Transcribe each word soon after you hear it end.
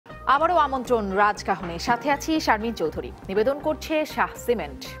আবারও আমন্ত্রণ রাজকাহনে, সাথে আছি শারমিন চৌধুরী। নিবেদন করছে শাহ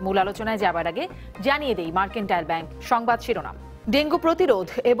সিমেন্ট। মূল আলোচনায় যাবার আগে জানিয়ে দেই মার্কেন্টাইল ব্যাংক সংবাদ শিরোনাম। ডেঙ্গু প্রতিরোধ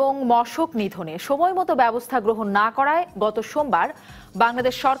এবং মশক নিধনে সময় মতো ব্যবস্থা গ্রহণ না করায় গত সোমবার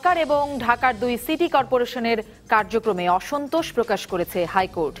বাংলাদেশ সরকার এবং ঢাকার 2 সিটি কর্পোরেশনের কার্যক্রমে অসন্তোষ প্রকাশ করেছে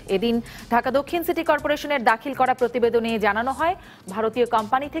হাইকোর্ট। এদিন ঢাকা দক্ষিণ সিটি কর্পোরেশনের দাখিল করা প্রতিবেদনে জানানো হয়, ভারতীয়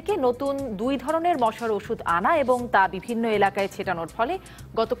কোম্পানি থেকে নতুন 2 ধরনের মশার ওষুধ আনা এবং তা বিভিন্ন এলাকায় ছেটানোর ফলে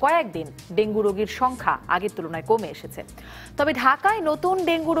গত কয়েকদিন ডেঙ্গু রোগীর সংখ্যা আগের তুলনায় কমে এসেছে। তবে ঢাকায় নতুন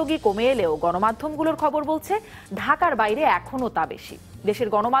ডেঙ্গু রোগী কমে এলেও গণমাধ্যমগুলোর খবর বলছে ঢাকার বাইরে এখনও তা বেশি। দেশের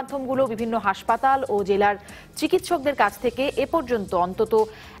গণমাধ্যমগুলো বিভিন্ন হাসপাতাল ও জেলার চিকিৎসকদের কাছ থেকে এ পর্যন্ত অন্তত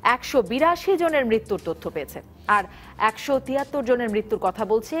 182 জনের মৃত্যুর তথ্য পেয়েছে, আর 173 জনের মৃত্যুর কথা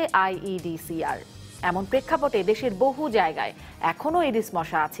বলছে IEDCR। এমন প্রেক্ষাপটে দেশের বহু জায়গায় এখনও এডিস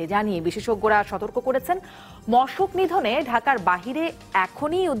মশা আছে জানিয়ে বিশেষজ্ঞরা সতর্ক করেছেন, মশক নিধনে ঢাকার বাহিরে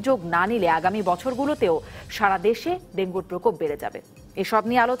এখনই উদ্যোগ না নিলে আগামী বছরগুলোতেও সারা দেশে ডেঙ্গুর প্রকোপ বেড়ে যাবে। এসব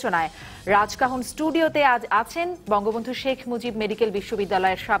নিয়ে আলোচনায় রাজকাহন স্টুডিওতে আজ আছেন বঙ্গবন্ধু শেখ মুজিব মেডিকেল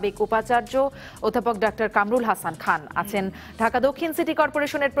বিশ্ববিদ্যালয়ের সাবেক উপাচার্য অধ্যাপক ডক্টর কামরুল হাসান খান, আছেন ঢাকা দক্ষিণ সিটি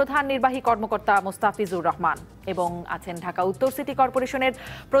কর্পোরেশনের প্রধান নির্বাহী কর্মকর্তা মোস্তাফিজুর রহমান এবং আছেন ঢাকা উত্তর সিটি কর্পোরেশনের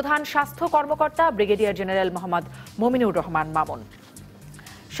প্রধান স্বাস্থ্য কর্মকর্তা ব্রিগেডিয়ার জেনারেল মোহাম্মদ মমিনুর রহমান মামুন।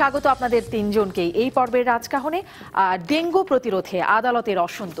 স্বাগত আপনাদের তিনজনকেই এই পর্বের রাজকাহনে। ডেঙ্গু প্রতিরোধে আদালতের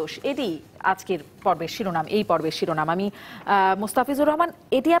অসন্তোষ, এটি আজকের পর্বের শিরোনাম। এই পর্বের শিরোনাম আমি মোস্তাফিজুর রহমান,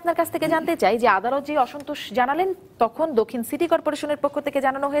 এটি আপনার কাছ থেকে জানতে চাই যে আদালত যে অসন্তোষ জানালেন, তখন দক্ষিণ সিটি কর্পোরেশনের পক্ষ থেকে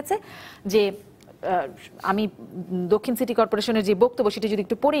জানানো হয়েছে যে, আমি দক্ষিণ সিটি কর্পোরেশনের যে বক্তব্য সেটি যদি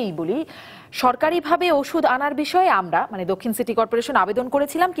একটু পড়েই বলি, সরকারিভাবে ওষুধ আনার বিষয়ে আমরা দক্ষিণ সিটি কর্পোরেশন আবেদন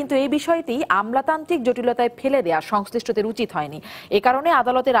করেছিলাম, কিন্তু এই বিষয়টি আমলাতান্ত্রিক জটিলতায় ফেলে দেওয়া সংশ্লিষ্টদের উচিত হয়নি। এ কারণে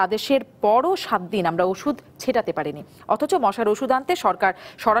আদালতের আদেশের পরও 7 দিন আমরা ওষুধ ছেটাতে পারিনি, অথচ মশার ওষুধ আনতে সরকার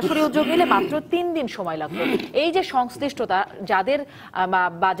সরাসরি উদ্যোগ নিলে মাত্র 3 দিন সময় লাগলো। এই যে সংশ্লিষ্টতা, যাদের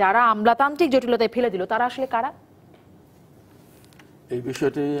বা যারা আমলাতান্ত্রিক জটিলতায় ফেলে দিল, তারা আসলে কারা? এই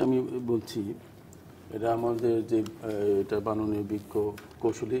বিষয়টি আমি বলছি, এটা আমাদের যে এটা মাননীয় বিজ্ঞ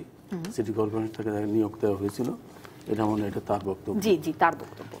কৌশলী সিটি কর্পোরেশন থেকে নিয়োগ দেওয়া হয়েছিল, এটা মনে এটা তার বক্তব্য। জি জি, তার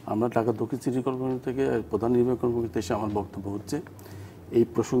বক্তব্য। আমরা ঢাকা দক্ষিণ সিটি কর্পোরেশন থেকে প্রধান নির্বাহী কর্মকর্তা এসে আমার বক্তব্য হচ্ছে, এই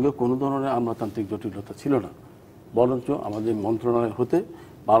প্রসঙ্গে কোনো ধরনের আমলাতান্ত্রিক জটিলতা ছিল না, বরঞ্চ আমাদের মন্ত্রণালয় হতে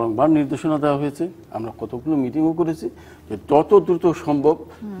বারংবার নির্দেশনা দেওয়া হয়েছে। আমরা কতগুলো মিটিংও করেছি যে যত দ্রুত সম্ভব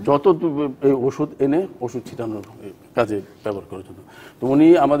এই ওষুধ এনে ওষুধ ছিটানোর কাজে ব্যবহার করার জন্য। তো উনি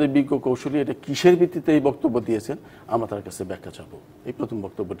আমাদের বিজ্ঞ কৌশলী এটা কিসের ভিত্তিতে এই বক্তব্য দিয়েছেন, আমরা তার কাছে ব্যাখ্যা চাবো। এই প্রথম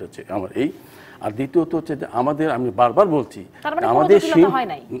বক্তব্যটা হচ্ছে আমার এই। আর দ্বিতীয়ত হচ্ছে যে আমাদের, আমি বারবার বলছি, আমাদের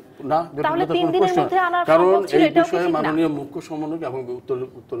কারণ এই বিষয়ে মাননীয় মুখ্য সমন্বয়ক এবং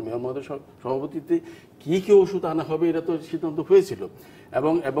উত্তর মেয়র মহোদয়ের সভাপতিত্বে কি কি ওষুধ আনা হবে এটা তো সিদ্ধান্ত হয়েছিল,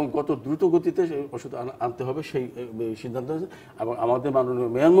 এবং কত দ্রুত গতিতে ওষুধ আনতে হবে সেই সিদ্ধান্ত হয়েছে, এবং আমাদের মাননীয়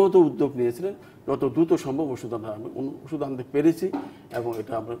মেয়র মহোদয় উদ্যোগ নিয়েছিলেন যত দ্রুত সম্ভব ওষুধ আনতে পেরেছি এবং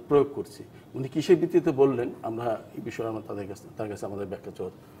এটা আমরা প্রয়োগ করছি। উনি কিসের ভিত্তিতে বললেন, আমরা এই বিষয়ে আমরা তার কাছে আমাদের ব্যাখ্যা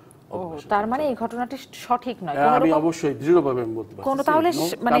চাওয়ার। তার মানে এই ঘটনাটি সঠিক নয়? আমি অবশ্যই দৃঢ়ভাবে বলতে পারি।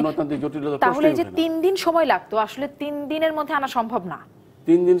 তাহলে যে 3 দিন সময় লাগতো, আসলে 3 দিনের মধ্যে আনা সম্ভব না।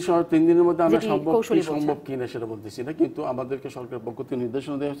 3 দিনের মধ্যে আনা সম্ভব কিনা সেটা বলতেছি না, কিন্তু আমাদেরকে সরকারের পক্ষ থেকে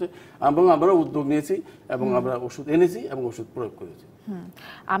নির্দেশনা দেওয়া হয়েছে এবং আমরা উদ্যোগ নিয়েছি এবং আমরা ওষুধ এনেছি এবং ওষুধ প্রয়োগ করেছি।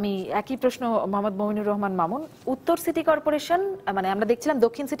 আমি একই প্রশ্ন মোহাম্মদ মমিনুর রহমান মামুন। উত্তর সিটি কর্পোরেশন, আমরা দেখছিলাম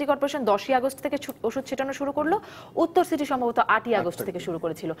দক্ষিণ সিটি কর্পোরেশন 10ই আগস্ট থেকে ওষুধ ছেটানো শুরু করলো, উত্তর সিটি সম্ভবত 8ই আগস্ট থেকে শুরু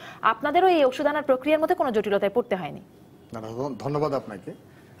করেছিল। আপনাদেরও এই ওষুধ আনার প্রক্রিয়ার মধ্যে কোনো জটিলতায় পড়তে হয়নি? ধন্যবাদ আপনাকে।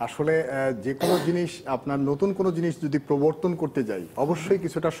 আসলে যে কোনো জিনিস, আপনার নতুন কোনো জিনিস যদি প্রবর্তন করতে যাই, অবশ্যই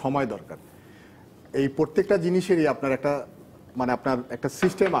কিছুটা সময় দরকার। এই প্রত্যেকটা জিনিসেরই আপনার একটা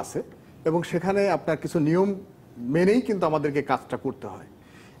সিস্টেম আছে এবং সেখানে আপনার কিছু নিয়ম মেনেই কিন্তু আমাদেরকে কাজটা করতে হয়।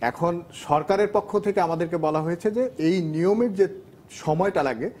 এখন সরকারের পক্ষ থেকে আমাদেরকে বলা হয়েছে যে এই নিয়মের যে সময়টা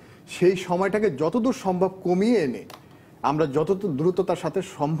লাগে, সেই সময়টাকে যতদূর সম্ভব কমিয়ে এনে আমরা যতদূর দ্রুততার সাথে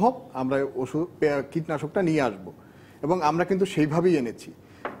সম্ভব আমরা ওষুধ কীটনাশকটা নিয়ে আসব, এবং আমরা কিন্তু সেইভাবেই এনেছি।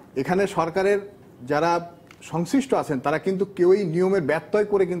 এখানে সরকারের যারা সংশ্লিষ্ট আছেন তারা কিন্তু কেউই নিয়মের ব্যত্যয়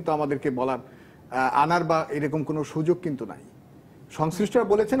করে কিন্তু আমাদেরকে আনার বা এরকম কোনো সুযোগ কিন্তু নাই। সংশ্লিষ্টরা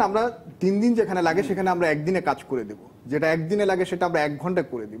বলেছেন আমরা 3 দিন যেখানে লাগে সেখানে আমরা 1 দিনে কাজ করে দেব, যেটা 1 দিনে লাগে সেটা আমরা 1 ঘন্টা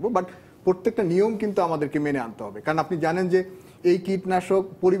করে দিব। বাট প্রত্যেকটা নিয়ম কিন্তু আমাদেরকে মেনে আনতে হবে, কারণ আপনি জানেন যে এই কীটনাশক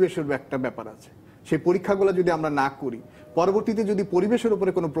পরিবেশের একটা ব্যাপার আছে। সেই পরীক্ষাগুলো যদি আমরা না করি, পরবর্তীতে যদি পরিবেশের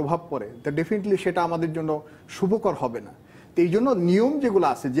উপরে কোনো প্রভাব পড়ে, তা ডেফিনেটলি সেটা আমাদের জন্য শুভকর হবে না। তো এই জন্য নিয়ম যেগুলো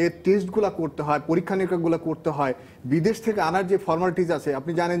আছে, যে টেস্টগুলো করতে হয়, পরীক্ষা নিরীক্ষাগুলো করতে হয়, বিদেশ থেকে আনার যে ফর্মালিটিস আছে,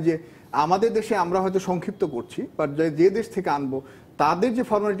 আপনি জানেন যে আমাদের দেশে আমরা হয়তো সংক্ষিপ্ত করছি, বাট যে দেশ থেকে আনবো তাদের যে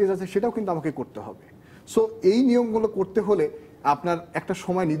ফর্মালিটিস আছে সেটাও কিন্তু আমাকে করতে হবে। সো এই নিয়মগুলো করতে হলে আপনার একটা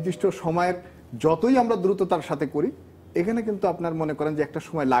সময়, নির্দিষ্ট সময়ের যতই আমরা দ্রুততার সাথে করি, এখানে কিন্তু আপনার মনে করেন যে একটা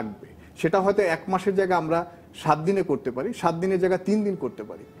সময় লাগবে। সেটা হয়তো 1 মাসের জায়গায় আমরা 7 দিনে করতে পারি, 7 দিনের জায়গায় 3 দিন করতে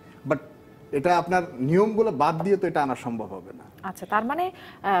পারি, বাট এটা আপনার নিয়মগুলো বাদ দিয়ে তো এটা আনা সম্ভব হবে না। আচ্ছা, তার মানে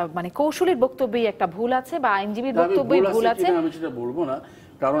মানে কৌশলীর বক্তব্যে একটা ভুল আছে বা আইনজীবীর বক্তব্যে ভুল আছে, আমি সেটা বলবো না,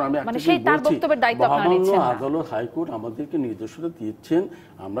 কারণ আমি মানে সেই তার বক্তব্যের দায়িত্ব আপনারা নিচ্ছেন না। আদালত, হাইকোর্ট আমাদেরকে নির্দেশনা দিয়েছেন,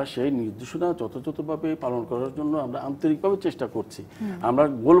 আমরা সেই নির্দেশনা যথাযথভাবে পালন করার জন্য আমরা আন্তরিকভাবে চেষ্টা করছি। আমরা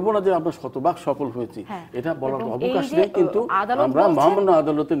বলবো না যে আমরা শতভাগ সফল হয়েছি, এটা বলার অবকাশ নেই, কিন্তু আমরা মহামান্য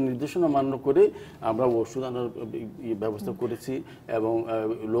আদালতের নির্দেশনা মান্য করে আমরা ওষুধ আনার ব্যবস্থা করেছি এবং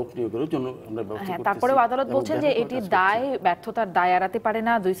লোক নিয়োগের জন্য আমরা ব্যবস্থা করেছি। তারপরেও আদালত বলছেন যে এটি দায়, ব্যর্থতার দায় এড়াতে পারে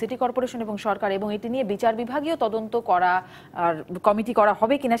না 2 সিটি কর্পোরেশন এবং সরকার, এবং এটি নিয়ে বিচার বিভাগীয় তদন্ত করা আর কমিটি করা হবে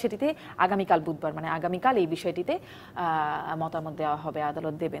কিনা সেটিতে আগামীকাল বুধবার, মানে আগামীকাল এই বিষয়টিতে মতামত দেওয়া হবে,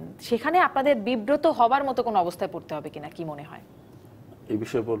 আদালত দেবেন। সেখানে আপনাদের বিব্রত হবার মতো কোনো অবস্থায় পড়তে হবে কিনা, কি মনে হয়? এই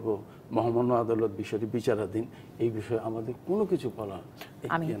বিষয়ে বলবো মহামান্য আদালত বিষয়টি বিচারাধীন, এই বিষয়ে আমাদের কোনো কিছু বলার।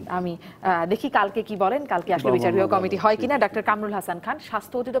 আমি দেখি কালকে কি বলেন, কালকে আসলে বিচার বিভাগ কমিটি হয় কিনা। ডাক্তার কামরুল হাসান খান,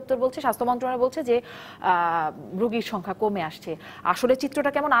 স্বাস্থ্য অধিদপ্তর বলছে, স্বাস্থ্য মন্ত্রণালয় বলছে যে রোগীর সংখ্যা কমে আসছে। আসলে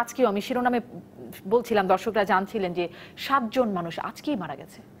চিত্রটা কেমন? আজকেও আমি শিরোনামে বলছিলাম, দর্শকরা জানছিলেন যে 7 জন মানুষ আজকেই মারা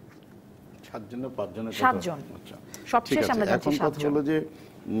গেছে। 7 জন না 5 জনের কথা? 7 জন। সবশেষ আমরা জানছি 7 জন। এখন কথা হলো যে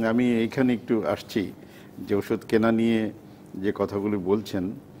আমি এইখানে একটু আসছি যে ওষুধ কেনা নিয়ে যে কথাগুলি বলছেন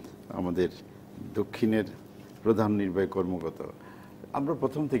আমাদের দক্ষিণের প্রধান নির্বাহী কর্মকর্তা, আমরা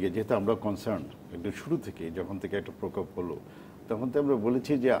প্রথম থেকে, যেহেতু আমরা কনসার্ন একদম শুরু থেকে, যখন থেকে একটা প্রকোপ হলো তখন তো আমরা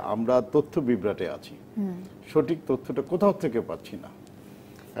বলেছি যে আমরা তথ্য বিভ্রাটে আছি, সঠিক তথ্যটা কোথাও থেকে পাচ্ছি না।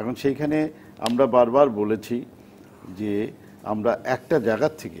 এখন সেইখানে আমরা বারবার বলেছি যে আমরা একটা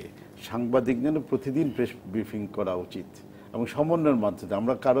জায়গার থেকে সাংবাদিক যেন প্রতিদিন প্রেস ব্রিফিং করা উচিত এবং সমন্বয়ের মাধ্যমে।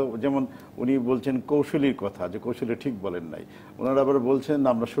 আমরা কারো, যেমন উনি বলছেন কৌশলীর কথা, যে কৌশলী ঠিক বলেন নাই, ওনারা আবার বলছেন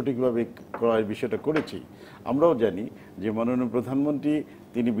আমরা সঠিকভাবে ক্রয়ের বিষয়টা করেছি। আমরাও জানি যে মাননীয় প্রধানমন্ত্রী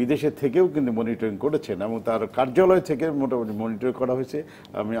তিনি বিদেশের থেকেও কিন্তু মনিটরিং করেছেন এবং তার কার্যালয় থেকে মোটামুটি মনিটর করা হয়েছে।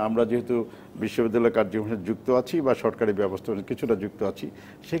 আমরা যেহেতু বিশ্ববিদ্যালয় কার্যক্রমে যুক্ত আছি বা সরকারি ব্যবস্থা কিছুটা যুক্ত আছি,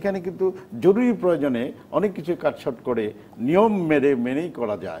 সেখানে কিন্তু জরুরি প্রয়োজনে অনেক কিছু কাটছাট করে নিয়ম মেনেই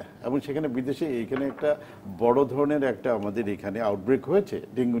করা যায়। এবং সেখানে বিদেশে এইখানে একটা বড় ধরনের একটা আমাদের এখানে আউটব্রেক হয়েছে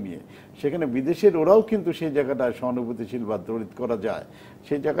ডেঙ্গু নিয়ে, সেখানে বিদেশের ওরাও কিন্তু সেই জায়গাটায় সহানুভূতিশীল বা তড়িৎ করা যায়।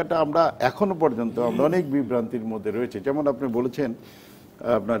 সেই জায়গাটা আমরা এখনো পর্যন্ত আমরা অনেক বিভ্রান্তির মধ্যে রয়েছে। যেমন আপনি বলেছেন,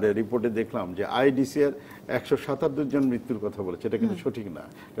 আপনার রিপোর্টে দেখলাম যে আইডিসিআর 177 জন মৃত্যুর কথা বলেছে, এটা কিন্তু সঠিক না।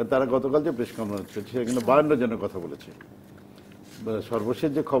 কারণ তারা গতকাল যে প্রেস কনফারেন্স করেছে সেটা কিন্তু 52 জনের কথা বলেছে। সর্বশেষ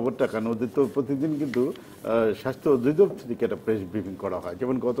যে খবরটা, কারণ ওদের তো প্রতিদিন কিন্তু স্বাস্থ্য অধিদপ্তর থেকে একটা প্রেস ব্রিফিং করা হয়।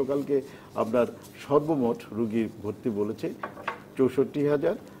 যেমন গতকালকে আপনার সর্বমোট রোগী ভর্তি বলেছে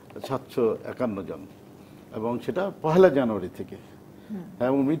 64,751 জন, এবং সেটা 1 জানুয়ারি থেকে।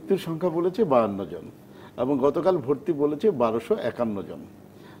 এবং মৃত্যুর সংখ্যা বলেছে 52 জন, এবং গতকাল ভর্তি বলেছে 1251 জন।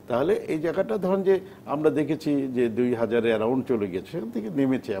 তাহলে এই জায়গাটা ধরেন যে আমরা দেখেছি যে 2000 অ্যারাউন্ড চলে গেছে, সেখান থেকে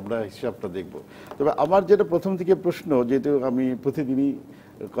নেমেছে, আমরা হিসাবটা দেখব। তবে আমার যেটা প্রথম থেকে প্রশ্ন, যেহেতু আমি প্রতিদিনই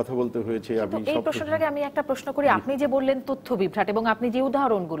কথা বলতে হয়েছে, আমি এই প্রশ্নটাকে আমি একটা প্রশ্ন করি। আপনি যে বললেন তথ্য বিভ্রাট এবং আপনি যে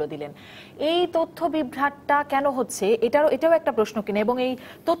উদাহরণগুলো দিলেন, এই তথ্য বিভ্রাটটা কেন হচ্ছে এটাও একটা প্রশ্ন কিনা। এবং এই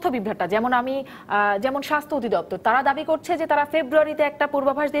তথ্য বিভ্রাটটা যেমন স্বাস্থ্য অধিদপ্তর তারা দাবি করছে যে তারা ফেব্রুয়ারিতে একটা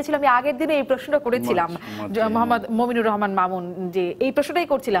পূর্বাভাস দিয়েছিল। আমি আগের দিনে এই প্রশ্নটা করেছিলাম মোহাম্মদ মমিনুর রহমান মামুন, যে এই প্রশ্নটাই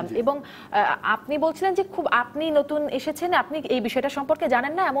করছিলাম। এবং আপনি বলছিলেন যে আপনি নতুন এসেছেন, আপনি এই বিষয়টা সম্পর্কে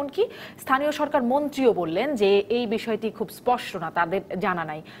জানেন না। এমনকি স্থানীয় সরকার মন্ত্রীও বললেন যে এই বিষয়টি খুব স্পষ্ট না, তাদের জানা নাই।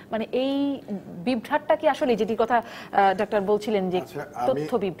 মানে এই বিভ্রাটটা কি আসলে, যেটি কথা ডাক্তার বলছিলেন যে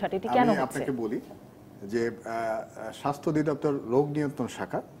তথ্য বিভ্রাট, এটি কেন হচ্ছে? আপনাকে বলি যে স্বাস্থ্য অধিদপ্তর রোগ নিয়ন্ত্রণ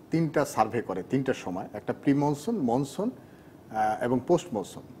শাখা 3টা সার্ভে করে 3টার সময়, একটা প্রি মনসুন, মনসুন এবং পোস্ট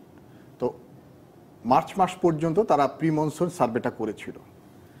মনসুন। তো মার্চ মাস পর্যন্ত তারা প্রি মনসুন সার্ভেটা করেছিল।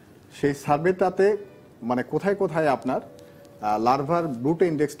 সেই সার্ভেটাতে মানে কোথায় কোথায় আপনার লার্ভার ব্রুট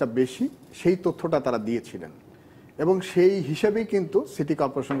ইন্ডেক্সটা বেশি, সেই তথ্যটা তারা দিয়েছিলেন, এবং সেই হিসাবেই কিন্তু সিটি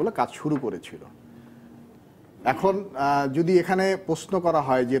কর্পোরেশনগুলো কাজ শুরু করেছিল। এখন যদি এখানে প্রশ্ন করা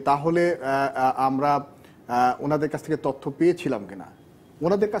হয় যে তাহলে আমরা ওনাদের কাছ থেকে তথ্য পেয়েছিলাম কিনা,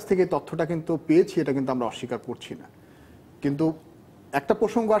 ওনাদের কাছ থেকে তথ্যটা কিন্তু পেয়েছি, এটা কিন্তু আমরা অস্বীকার করছি না। কিন্তু একটা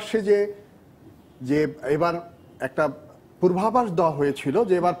প্রসঙ্গ আসছে যে এবার একটা পূর্বাভাস দেওয়া হয়েছিল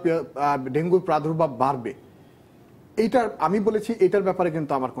যে এবার ডেঙ্গুর প্রাদুর্ভাব বাড়বে। এইটার আমি বলেছি, এটার ব্যাপারে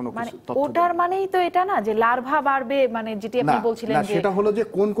কিন্তু আমার কোনো তথ্য, ওটার মানেই তো এটা না যে লার্ভা বাড়বে, মানে যেটি আপনি বলছিলেন যে সেটা হলো যে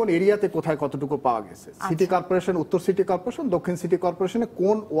কোন কোন এরিয়াতে কোথায় কতটুকু পাওয়া গেছে। সিটি কর্পোরেশন, উত্তর সিটি কর্পোরেশন, দক্ষিণ সিটি কর্পোরেশনে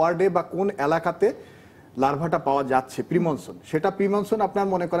কোন ওয়ার্ডে বা কোন এলাকাতে লার্ভাটা পাওয়া যাচ্ছে প্রিমনসুন, সেটা প্রিমনসুন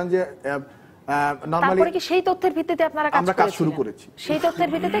আপনার মনে করেন যে নরমালি তারপরে কি সেই তথ্যের ভিত্তিতে আপনারা আমরা কাজ শুরু করেছি সেই তথ্যের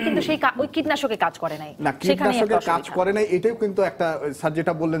ভিত্তিতে, কিন্তু সেই ওই কীটনাশকে কাজ করে নাই, না কীটনাশকে কাজ করে নাই, এটাও কিন্তু একটা স্যার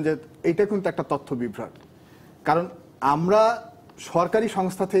যেটা বললেন যে এটা কিন্তু একটা তথ্য বিভ্রাট। কারণ আমরা সরকারি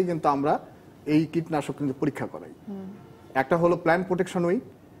সংস্থা থেকে কিন্তু আমরা এই কীটনাশক কিন্তু পরীক্ষা করাই। একটা হলো প্ল্যান্ট প্রোটেকশন উইং,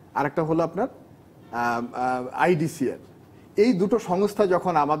 আর একটা হলো আপনার আইডিসিআর। এই দুটো সংস্থা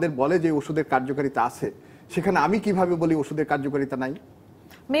যখন আমাদের বলে যে ওষুধের কার্যকারিতা আছে, সেখানে আমি কিভাবে বলি ওষুধের কার্যকারিতা নাই?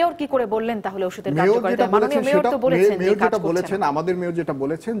 মেয়র কি করে বললেন তাহলে ওষুধের কার্যকারিতা? মাননীয় মেয়র তো বলেছেন যে কাজ করছে না। আমাদের মেয়র যেটা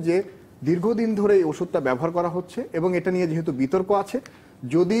বলেছেন যে দীর্ঘদিন ধরে এই ওষুধটা ব্যবহার করা হচ্ছে এবং এটা নিয়ে যেহেতু বিতর্ক আছে,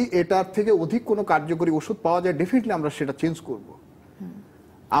 যদি এটার থেকে অধিক কোনো কার্যকরী ওষুধ পাওয়া যায় ডেফিনেটলি আমরা সেটা চেঞ্জ করব।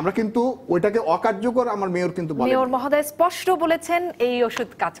 আমরা কিন্তু ওইটাকে অকার্যকর আমার মেয়র কিন্তু বলেন। মেয়র মহোদয় স্পষ্ট বলেছেন এই ওষুধ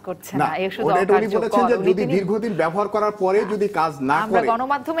কাজ করছে না, এই ওষুধ উনি বলেছেন যে যদি দীর্ঘদিন ব্যবহার করার পরে যদি কাজ না করে। আমরা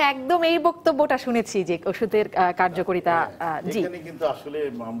গণমাধ্যমে একদম এই বক্তব্যটা শুনেছি যে ওষুধের কার্যকারিতা। জি, এখানে কিন্তু আসলে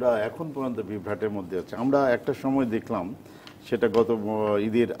আমরা এখন পর্যন্ত বিভ্রাটের মধ্যে আছি। আমরা একটা সময় দেখলাম, সেটা গত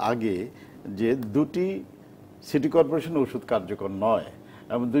ঈদের আগে, যে দুটি সিটি কর্পোরেশন ওষুধ কার্যকর নয়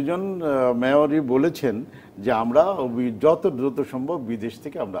এবং দুজন মেয়রই বলেছেন যে আমরা যত দ্রুত সম্ভব বিদেশ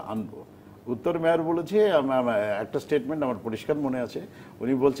থেকে আমরা আনবো। উত্তর মেয়র বলেছে, একটা স্টেটমেন্ট আমার পরিষ্কার মনে আছে,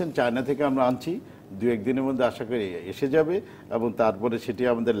 উনি বলছেন চায়না থেকে আমরা আনছি, 2-1 দিনের মধ্যে আশা করি এসে যাবে এবং তারপরে সেটি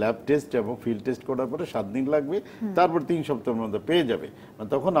আমাদের ল্যাব টেস্ট এবং ফিল্ড টেস্ট করার পরে 7 দিন লাগবে, তারপর 3 সপ্তাহের মধ্যে পেয়ে যাবে।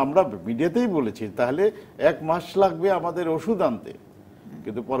 তখন আমরা মিডিয়াতেই বলেছি তাহলে 1 মাস লাগবে আমাদের ওষুধ আনতে,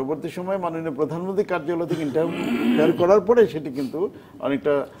 কিন্তু পরবর্তী সময় মাননীয় প্রধানমন্ত্রী কার্যালয় থেকে ইন্টারভিউ করার পরে সেটি কিন্তু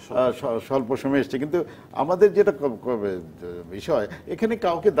অনেকটা স্বল্প সময় এসছে। কিন্তু আমাদের যেটা বিষয়, এখানে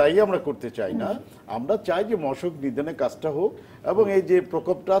কাউকে দায়ী আমরা করতে চাই না, আমরা চাই যে মশক নিধনের কাজটা হোক এবং এই যে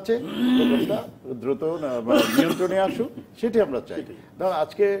প্রকোপটা আছে প্রকোপটা দ্রুত নিয়ন্ত্রণে আসুক, সেটি আমরা চাই। কারণ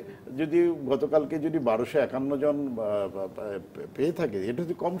আজকে যদি গতকালকে যদি 1251 জন পেয়ে থাকে, এটা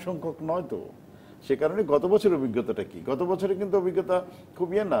যদি কম সংখ্যক নয় তো। সে কারণে গত বছরের অভিজ্ঞতাটা কি, গত বছরে কিন্তু অভিজ্ঞতা খুব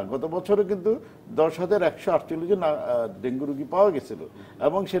না, গত বছরে কিন্তু 10,148 জন ডেঙ্গু রোগী পাওয়া গেছিল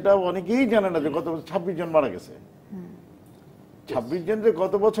এবং সেটা অনেকেই জানে না যে গত বছর 26 জন মারা গেছে। 26 জন যে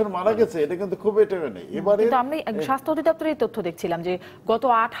গত বছর মারা গেছে এটা কিন্তু খুব এটা নেই। এবারে আমি স্বাস্থ্য অধিদপ্তরের তথ্য দেখছিলাম যে গত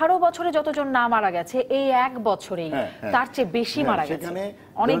 18 বছরে যতজন না মারা গেছে এই এক বছরেই তার চেয়ে বেশি মারা গেছে, সেখানে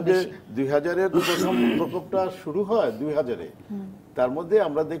অনেক বেশি। 2000-এর প্রথম প্রকোপটা শুরু হয় 2000-এ, তার মধ্যে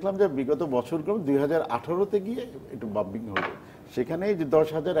আমরা দেখলাম যে বিগত বছরগুলো 2018-তে গিয়ে একটু বাম্পিং হলো, সেখানে যে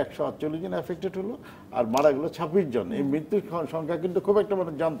 10,148 জন এফেক্টেড হলো আর মারা গেল 26 জন। এই মৃত্যুর সংখ্যা কিন্তু খুব একটা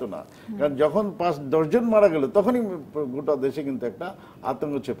মানুষ জানতো না, কারণ যখন 5-10 জন মারা গেল তখনই গোটা দেশে কিন্তু একটা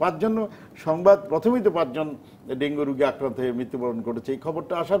আতঙ্ক ছিল। 5 জন সংবাদ প্রথমেই তো 5 জন ডেঙ্গু রোগী আক্রান্ত হয়ে মৃত্যুবরণ করেছে, এই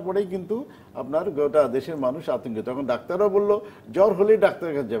খবরটা আসার পরেই কিন্তু আপনার গোটা দেশের মানুষ আতঙ্কিত। তখন ডাক্তাররাও বললো জ্বর হলেই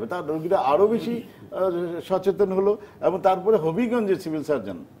ডাক্তারের কাছে যাবে, তার রোগীরা আরও বেশি সচেতন হলো এবং তারপরে হবিগঞ্জের সিভিল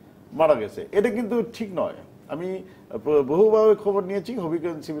সার্জন মারা গেছে। এটা কিন্তু ঠিক নয়। আমি বহুভাবে খবর নিয়েছি,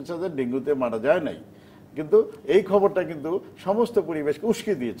 হবিগঞ্জ সিভিল সার্জন ডেঙ্গুতে মারা যায় নাই, কিন্তু এই খবরটা কিন্তু সমস্ত পরিবেশকে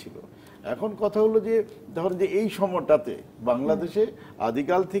উস্কে দিয়েছিল। এখন কথা হলো যে ধরেন যে এই সময়টাতে বাংলাদেশে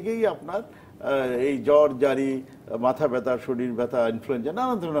আদিকাল থেকেই আপনার এই জ্বর জারি, মাথা ব্যথা, শরীর ব্যথা, ইনফ্লুয়েঞ্জা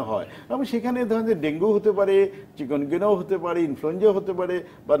নানা ধরনের হয় এবং সেখানে ধরেন যে ডেঙ্গু হতে পারে, চিকনগুনিয়াও হতে পারে, ইনফ্লুয়েঞ্জাও হতে পারে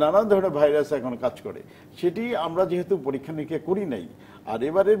বা নানান ধরনের ভাইরাস এখন কাজ করে, সেটি আমরা যেহেতু পরীক্ষা নিরীক্ষা করি নাই। আর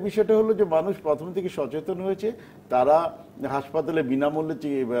এবারের বিষয়টা হলো যে মানুষ প্রথম থেকে সচেতন হয়েছে, তারা হাসপাতালে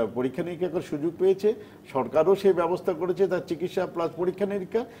বিনামূল্যে পরীক্ষা নিরীক্ষা করার সুযোগ পেয়েছে, সরকারও সেই ব্যবস্থা করেছে তার চিকিৎসা প্লাস পরীক্ষা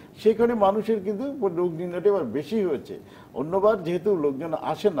নিরীক্ষা, সেখানে মানুষের কিন্তু রোগ নির্ণয়টা এবার বেশি হয়েছে। অন্যবার যেহেতু লোকজন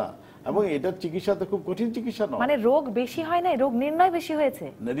আসে না এবং এটার চিকিৎসা তো খুব কঠিন চিকিৎসা নয়, মানে রোগ বেশি হয় না, রোগ নির্ণয় বেশি হয়েছে,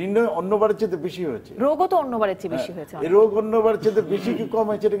 নির্ণয় অন্যবারের চেয়ে বেশি হয়েছে, রোগও তো অন্যবারের চেয়ে বেশি হয়েছে। রোগ অন্যবারের চেয়ে বেশি কি কম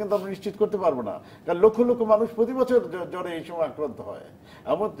হয়েছে এটা কিন্তু আমরা নিশ্চিত করতে পারবো না, কারণ লক্ষ লক্ষ মানুষ প্রতি বছর জ্বরে এই সময় আক্রান্ত হয়।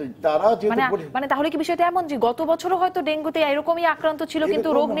 এমন তারা মানে তাহলে কি বিষয়টা এমন যে গত বছরও হয়তো ডেঙ্গুতে এরকমই আক্রান্ত ছিল কিন্তু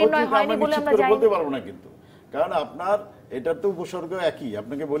রোগ নির্ণয় হয়নি বলে আমরা জানি বলতে পারবো না। কিন্তু কারণ আপনার এটার তো উপসর্গ একই,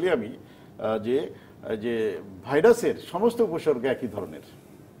 আপনাকে বলি আমি যে ভাইরাসের সমস্ত উপসর্গ একই ধরনের,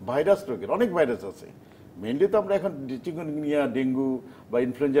 ভাইরাস রোগের অনেক ভাইরাস আছে, মেনলি তো আমরা এখন চিকুনগুনিয়া, ডেঙ্গু বা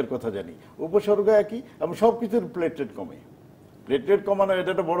ইনফ্লুয়েঞ্জার কথা জানি, উপসর্গ একই এবং সব কিছুর প্লেটলেট কমে। প্লেটলেট কমানো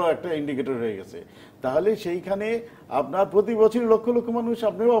এটা একটা বড় একটা ইন্ডিকেটর হয়ে গেছে। তাহলে সেইখানে আপনার প্রতি বছর লক্ষ লক্ষ মানুষ,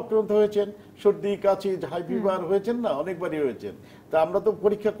 আপনিও আক্রান্ত হয়েছেন, সর্দি কাশি হাই ফিভার হয়েছেন না, অনেকবারই হয়েছেন, তা আমরা তো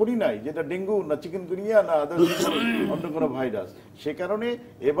পরীক্ষা করি নাই যেটা ডেঙ্গু না চিকেনগুনিয়া না অন্য কোনো ভাইরাস। সে কারণে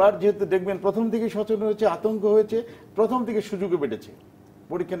এবার যেহেতু দেখবেন প্রথম থেকে সচেতন হয়েছে, আতঙ্ক হয়েছে, প্রথম থেকে সুযোগও বেড়েছে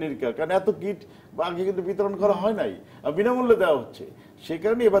পরীক্ষা নিরীক্ষা, কারণ এত কিট আগে কিন্তু বিতরণ করা হয় নাই, বিনামূল্যে দেওয়া হচ্ছে। সেই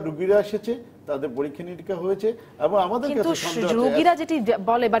কারণে এবার রোগীরা এসেছে, তাদের পরীক্ষা নিরীক্ষা হয়েছে এবং আমাদের কিন্তু কাছে সন্দেহ আছে। রোগীরা যেটি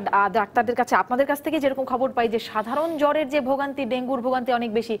বলে বা ডাক্তারদের কাছে আপনাদের কাছ থেকে যেরকম খবর পাই যে সাধারণ জ্বরের যে ভোগান্তি, ডেঙ্গুর ভোগান্তি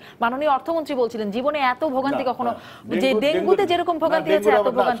অনেক বেশি। মাননীয় অর্থমন্ত্রী বলছিলেন জীবনে এত ভোগান্তি কখনো, যে ডেঙ্গুতে যেরকম ভোগান্তি আছে এত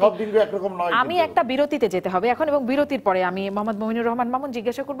ভোগান্তি। সব ডেঙ্গু একরকম নয়। আমি একটা বিরতিতে যেতে হবে এখন, এবং বিরতির পরে আমি মোহাম্মদ মমিনুর রহমান মামুন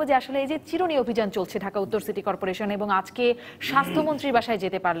জিজ্ঞাসা করবো যে আসলে এই যে চিরুনি অভিযান চলছে ঢাকা উত্তর সিটি কর্পোরেশন, এবং আজকে স্বাস্থ্যমন্ত্রীর বাসায়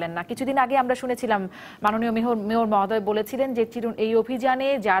যেতে পারলেন না। কিছুদিন আগে আমরা শুনেছিলাম মাননীয় মেয়র মহোদয় বলেছিলেন যে এই অভিযানে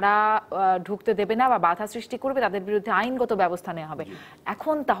যারা ঢুকতে দেবে না বা বাধা সৃষ্টি করবে তাদের বিরুদ্ধে আইনগত ব্যবস্থা নেওয়া হবে।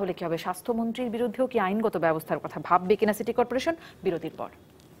 এখন তাহলে কি হবে? স্বাস্থ্যমন্ত্রীর বিরুদ্ধেও কি আইনগত ব্যবস্থার কথা ভাববে কিনা সিটি কর্পোরেশন? বিরতির পর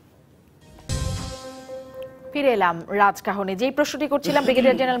ফিরে এলাম রাজকাহনে। যেই প্রশ্নটি করছিলাম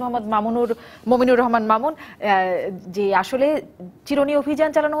ব্রিগেডিয়ার জেনারেল মোহাম্মদ মমিনুর রহমান মামুন, যে আসলে চিরুনি অভিযান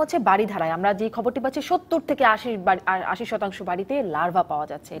চালানো হচ্ছে বাড়িধারায়। আমরা যে খবরটি পাচ্ছি 70 থেকে 80% বাড়িতে লার্ভা পাওয়া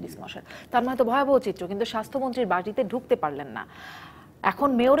যাচ্ছে এডিস মশার। তার মানে তো ভয়াবহ চিত্র, কিন্তু স্বাস্থ্যমন্ত্রীর বাড়িতে ঢুকতে পারলেন না। এখন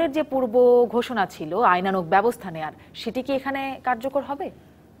মেয়রের যে পূর্ব ঘোষণা ছিল আইনানুগ ব্যবস্থা নেয়ার, সেটি কি এখানে কার্যকর হবে?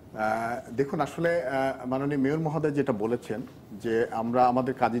 দেখুন, আসলে মাননীয় মেয়র মহোদয় যেটা বলেছেন যে আমরা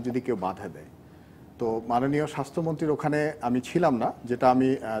আমাদের কাজে যদি কেউ বাধা দেয়, তো মাননীয় স্বাস্থ্যমন্ত্রীর ওখানে আমি ছিলাম না, যেটা আমি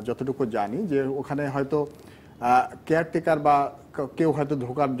যতটুকু জানি যে ওখানে হয়তো কেয়ারটেকার বা কেউ হয়তো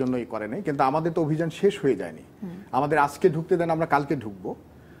ঢোকার জন্যই করে নাই, কিন্তু আমাদের তো অভিযান শেষ হয়ে যায়নি। আমাদের আজকে ঢুকতে দেন, আমরা কালকে ঢুকবো,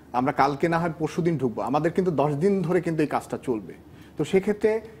 আমরা কালকে না হয় পরশুদিন ঢুকবো, আমাদের কিন্তু 10 দিন ধরে কিন্তু এই কাজটা চলবে। তো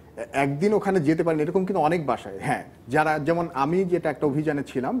সেক্ষেত্রে একদিন ওখানে যেতে পারেন এরকম কিন্তু অনেক বাসায়, হ্যাঁ, যারা যেমন আমি যেটা একটা অভিযানে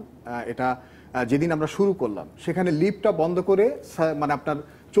ছিলাম, এটা যেদিন আমরা শুরু করলাম সেখানে লিফটটা বন্ধ করে মানে আপনার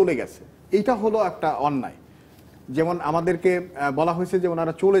চলে গেছে, এইটা হলো একটা অন্যায়। যেমন আমাদেরকে বলা হয়েছে যে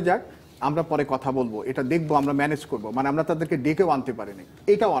ওনারা চলে যাক, আমরা পরে কথা বলবো, এটা দেখবো, আমরা ম্যানেজ করব, মানে আমরা তাদেরকে ডেকেও আনতে পারিনি,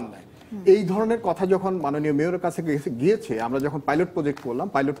 এটাও অন্যায়। এই ধরনের কথা যখন মাননীয় মেয়রের কাছে গিয়েছে, আমরা যখন পাইলট প্রজেক্ট করলাম,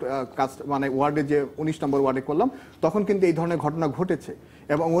 পাইলট কাজ মানে ওয়ার্ডে যে 19 নম্বর ওয়ার্ডে করলাম, তখন কিন্তু এই ধরনের ঘটনা ঘটেছে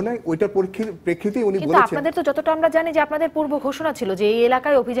এবং ওইটার প্রেক্ষিতে উনি বলেছেন। আপনাদের তো যতটা আমরা জানি যে আপনাদের পূর্ব ঘোষণা ছিল যে এই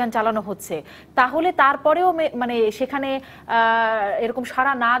এলাকায় অভিযান চালানো হচ্ছে, তাহলে তারপরেও মানে সেখানে এরকম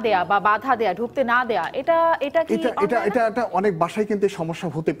সাড়া না দেয়া বা বাধা দেয়া, ঢুকতে না দেয়া, এটা অনেক বাসায় কিন্তু সমস্যা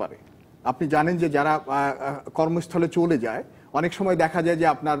হতে পারে। আপনি জানেন যে যারা কর্মস্থলে চলে যায়, অনেক সময় দেখা যায় যে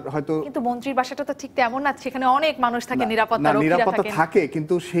আপনার হয়তো, কিন্তু মন্ত্রীর বাসাটা তো ঠিক তেমন না, সেখানে অনেক মানুষ থাকে, নিরাপত্তা থাকে,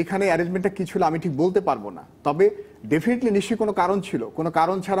 কিন্তু সেখানে অ্যারেঞ্জমেন্টটা কি ছিল আমি ঠিক বলতে পারবো না। তবে ডেফিনেটলি নিশ্চয়ই কোনো কারণ ছিল, কোনো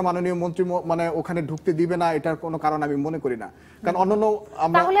কারণ ছাড়া মাননীয় মন্ত্রী মানে ওখানে ঢুকতে দিবে না, এটার কোনো কারণ আমি মনে করি না। কারণ অন্যান্য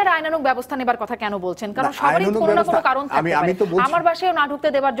তাহলে আর আইনানুগ ব্যবস্থা নেবার কথা কেন বলছেন? কারণ সবারই কোনো না কোনো কারণ থাকতে পারে। আমার বাসায়ও না ঢুকতে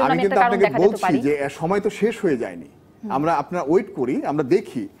দেবার জন্য আমি একটা কারণ দেখাতে পারি। যে সময় তো শেষ হয়ে যায়নি, আমরা আপনার ওয়েট করি, আমরা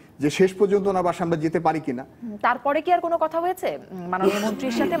দেখি যে শেষ পর্যন্ত ওনার বাসায় আমরা যেতে পারি কিনা। তারপরে কি আর কোনো কথা হয়েছে মাননীয়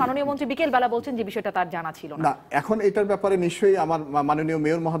মন্ত্রীর সাথে? মাননীয় মন্ত্রী বিকেল বেলা বলছেন যে বিষয়টা তার জানা ছিল না। এখন এটার ব্যাপারে নিশ্চয়ই আমার মাননীয়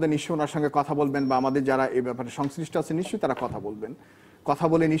মেয়র মহোদয় নিশ্চয়ই ওনার সঙ্গে কথা বলবেন, বা আমাদের যারা এই ব্যাপারে সংশ্লিষ্ট আছে নিশ্চয়ই তারা কথা বলবেন। কথা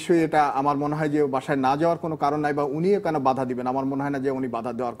বলে নিশ্চয়ই এটা আমার মনে হয় যে বাসায় না যাওয়ার কোনো কারণ নাই, বা উনিও কেন বাধা দিবেন, আমার মনে হয় না যে উনি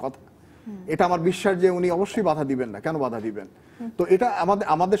বাধা দেওয়ার কথা। এটা আমার বিশ্বাস যে উনি অবশ্যই বাধা দিবেন না, কেন বাধা দিবেন? তো এটা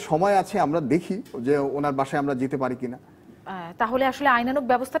আমাদের সময় আছে, আমরা দেখি যে ওনার বাসায় আমরা যেতে পারি কিনা। তাহলে আসলে আইনানুগ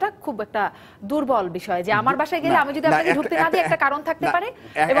ব্যবস্থাটা খুব একটা দুর্বল বিষয়, যে আমার বাসায় গেলে আমি যদি আপনাকে ঢুকতে না দিই একটা কারণ থাকতে পারে,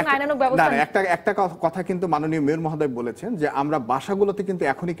 এবং আইনানুগ ব্যবস্থা একটা কথা কিন্তু মাননীয় মেয়র মহোদয় বলেছেন যে আমরা বাসাগুলোতে কিন্তু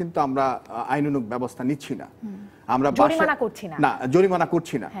এখনই কিন্তু আমরা আইনানুগ ব্যবস্থা নিচ্ছি না, আমরা জরিমানা করছি না, জরিমানা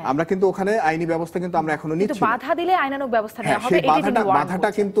করছি না, আমরা কিন্তু ওখানে আইনি ব্যবস্থা কিন্তু আমরা এখনো নিচ্ছি। কিন্তু বাধা দিলে আইনানুগ ব্যবস্থা নেওয়া হবে, বাধাটা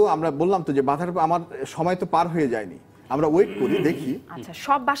কিন্তু আমরা বললাম তো যে বাধাটা আমার সময় তো পার হয়ে যায়নি, আমরা ওয়েট করি, দেখি। আচ্ছা,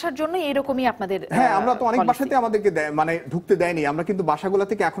 সব বাসার জন্য এরকমই আপনাদের? হ্যাঁ, আমরা তো অনেক বাসাতে আমাদেরকে মানে ঢুকতে দেয়নি, আমরা কিন্তু বাসাগুলো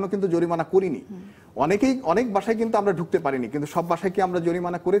থেকে এখনো কিন্তু জরিমানা করিনি। অনেক বাসায় কিন্তু আমরা ঢুকতে পারিনি, কিন্তু সব বাসায় কি আমরা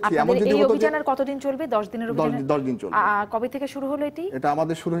জরিমানা করেছি? এমন যদি হতো। অভিযান কতদিন চলবে? 10 দিনের অভিযান? 10 দিন চলবে। কবে থেকে শুরু হলো এটি? এটা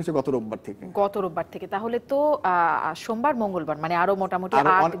আমাদের শুরু হয়েছে গত রোববার থেকে। তাহলে তো সোমবার মঙ্গলবার মানে আরো মোটামুটি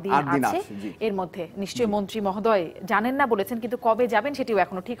 8 দিন আছে। এর মধ্যে নিশ্চয়ই মন্ত্রী মহোদয় জানেন না বলেছেন, কিন্তু কবে যাবেন সেটিও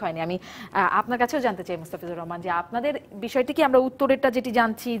এখনো ঠিক হয়নি। আমি আপনার কাছেও জানতে চাই মুস্তাফিজুর রহমান, যে আপনাদের বিষয়টি কি, আমরা উত্তরেরটা যেটি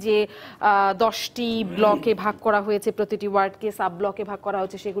জানছি যে 10টি ব্লকে ভাগ করা হয়েছে, প্রতিটি ওয়ার্ডকে সাব ব্লকে ভাগ করা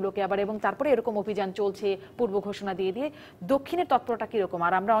হয়েছে সেগুলোকে আবার, এবং তারপরে এরকম অভিযান চলছে পূর্ব ঘোষণা দিয়ে দক্ষিণের তৎপরতা কিরকম?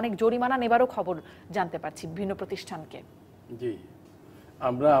 আর আমরা অনেক জরিমানা নেবারও খবর জানতে পারছি বিভিন্ন প্রতিষ্ঠানকে। জি,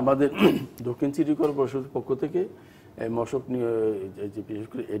 আমরা আমাদের দক্ষিণ সিটি কর্পোরেশনের পক্ষ থেকে মশক যে বিশেষ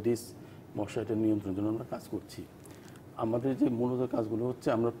করে এডিস মশা এটা নিয়ন্ত্রণের জন্য আমরা কাজ করছি। আমাদের যে মূলত কাজগুলো হচ্ছে,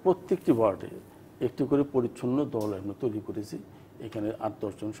 আমরা প্রত্যেকটি ওয়ার্ডে একটি করে পরিচ্ছন্ন দল আমরা তৈরি করেছি। এখানে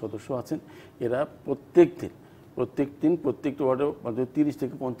 8-10 জন সদস্য আছেন। এরা প্রত্যেক দিন প্রত্যেকটি ওয়ার্ডে 30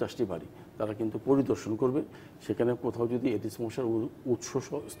 থেকে 50টি বাড়ি তারা কিন্তু পরিদর্শন করবে। সেখানে কোথাও যদি এডিস মশার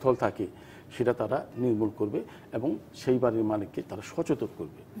উৎসস্থল থাকে সেটা তারা নির্মূল করবে এবং সেই বাড়ির মালিককে তারা সচেতন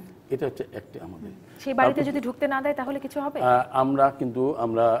করবে। এটা হচ্ছে একটি আমাদের। সেই বাড়িতে যদি ঢুকতে না দেয় তাহলে কিছু হবে?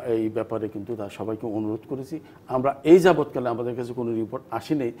 আমরা এই ব্যাপারে কিন্তু তার সবাইকে অনুরোধ করেছি। আমরা এই যাবৎকালে আমাদের কাছে কোনো রিপোর্ট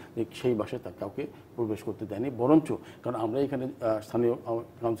আসেনি যে সেই বাসায় তার কাউকে প্রবেশ করতে দেয়নি, বরঞ্চ কারণ আমরা এখানে স্থানীয়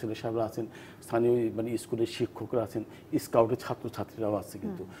কাউন্সিলর সাহেবরা আছেন, স্থানীয় মানে স্কুলের শিক্ষকরা আছেন, স্কাউটের ছাত্রছাত্রীরাও আছে,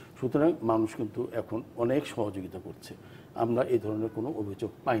 কিন্তু সুতরাং মানুষ কিন্তু এখন অনেক সহযোগিতা করছে। আমরা এই ধরনের কোনো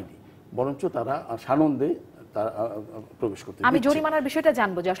অভিযোগ পাইনি, বরঞ্চ তারা সানন্দে প্রবেশ করতে। আমি জরিমানার বিষয়টা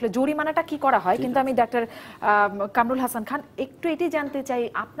জানবো যে আসলে জরিমানাটা কি করা হয়, কিন্তু আমি ডাক্তার কামরুল হাসান খান একটু এটি জানতে চাই,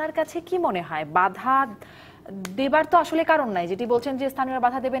 আপনার কাছে কি মনে হয় বাধা দেবার তো আসলে কারণ নাই, যেটি বলছেন যে স্থানীয়রা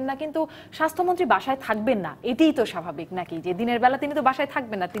বাধা দেবেন না, কিন্তু স্বাস্থ্যমন্ত্রী বাসায় থাকবেন না, এটাই তো স্বাভাবিক নাকি? যে দিনের বেলা তিনি তো বাসায়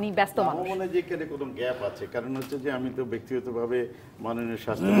থাকবেন না, তিনি ব্যস্ত মানুষ। আমার মনে হয় যে এখানে কোনো গ্যাপ আছে, কারণ হচ্ছে যে আমি তো ব্যক্তিগতভাবে মাননীয়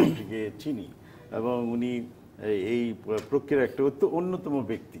স্বাস্থ্যমন্ত্রীকে চিনি এবং উনি এই প্রক্রিয়ার একটা অন্যতম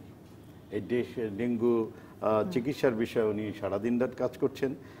ব্যক্তি। এই ডেঙ্গু চিকিৎসার বিষয়ে উনি সারাদিন রাত কাজ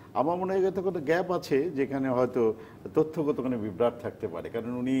করছেন। আমার মনে হয় কোনো গ্যাপ আছে যেখানে হয়তো তথ্যগত কোনো বিভ্রাট থাকতে পারে,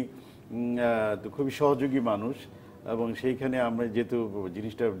 কারণ উনি খুবই সহযোগী মানুষ এবং সেইখানে আমরা যেহেতু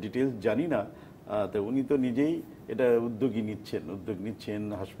জিনিসটা ডিটেলস জানি না, তো উনি তো নিজেই এটা উদ্যোগ নিচ্ছেন,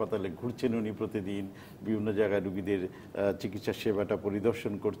 হাসপাতালে ঘুরছেন উনি প্রতিদিন, বিভিন্ন জায়গায় রোগীদের চিকিৎসা সেবাটা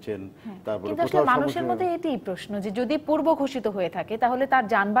পরিদর্শন করছেন। তারপরে মানুষের মধ্যে এটাই প্রশ্ন যে যদি পূর্ব ঘোষিত হয়ে থাকে তাহলে তার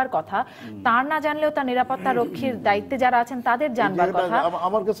জানবার কথা, তার না জানলেও তার নিরাপত্তা রক্ষীর দায়িত্বে যারা আছেন তাদের জানবার কথা,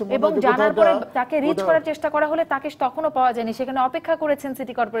 আমার কাছে এবং জানার পরে তাকে রিচ করার চেষ্টা করা হলে তাকে তখনও পাওয়া যায়নি, সেখানে অপেক্ষা করেছেন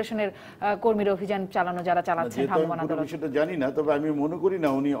সিটি কর্পোরেশনের কর্মীরা অভিযান যারা চালাচ্ছেন। বিষয়টা জানি না, তবে আমি মনে করি না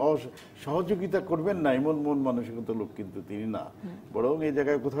উনি সহযোগিতা করবেন না এমন মন মানসিকতা লোক কিন্তু তিনি না, বরং এই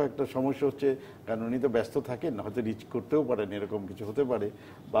জায়গায় কোথাও একটা সমস্যা হচ্ছে, কারণ উনি তো ব্যস্ত থাকেন, হয়তো রিচ করতেও পারেন, এরকম কিছু হতে পারে,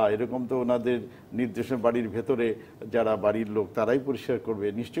 বা এরকম তো ওনাদের নির্দেশন বাড়ির ভেতরে যারা বাড়ির লোক তারাই পরিষ্কার করবে,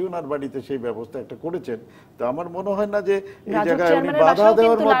 নিশ্চয়ই ওনার বাড়িতে সেই ব্যবস্থা একটা করেছেন। তো আমার মনে হয় না যে এই জায়গায় উনি বাধা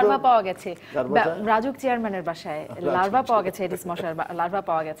দেওয়ার মতো। লার্ভা পাওয়া গেছে রাজুক চেয়ারম্যানের বাসায়, লার্ভা পাওয়া গেছে, এডিস মশার লার্ভা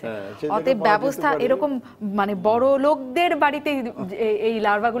পাওয়া গেছে। অতএব ব্যবস্থা এরকম মানে বড় লোকদের বাড়িতে এই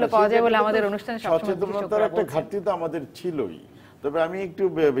লার্ভাগুলো পাওয়া যায় বলে আমাদের অনুষ্ঠানে সচেতনতার একটা ঘাটতি তো আমাদের ছিলই। তবে আমি একটু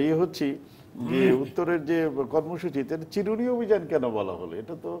ইয়ে হচ্ছি যে উত্তরের যে কর্মসূচি, চিরুনি অভিযান কেন বলা হলো?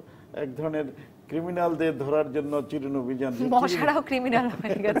 এটা তো এক ধরনের ক্রিমিনালদের ধরার জন্য চিরুনি অভিযান, মশারাও ক্রিমিনাল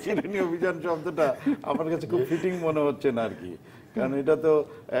হয়ে গেছে। চিরুনি অভিযান শব্দটা আমার কাছে খুব ফিটিং মনে হচ্ছে না আর কি, কারণ এটা তো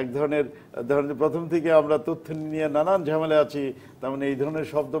এক ধরনের প্রথম থেকে আমরা তথ্য নিয়ে নানান ঝামেলা আছি, তার মানে এই ধরনের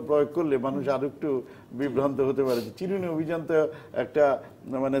শব্দ প্রয়োগ করলে মানুষ আরো একটু বিভ্রান্ত হতে পারে। চিরুনি অভিযান তো একটা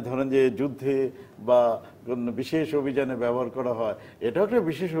মানে ধরেন যে যুদ্ধে বা বিশেষ অভিযানে ব্যবহার করা হয়, এটাও একটা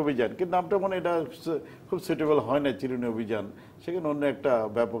বিশেষ অভিযান, কিন্তু নামটা মানে এটা খুব সুইটেবল হয় না চিরুনি অভিযান, সেখানে অন্য একটা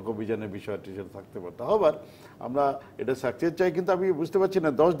ব্যাপক অভিযানের বিষয়টি সেটা থাকতে পারতো। আবার আমরা এটা সাকসেস চাই, কিন্তু আমি বুঝতে পারছি না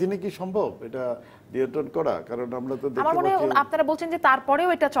 10 দিনে কি সম্ভব এটা নিয়ন্ত্রণ করা, কারণ আমরা তো দেখতে পাচ্ছি আপনারা বলছেন যে তারপরেও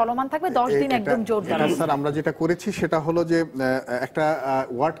এটা চলমান থাকবে 10 দিন একদম জোরদার। স্যার আমরা যেটা করেছি সেটা হলো যে একটা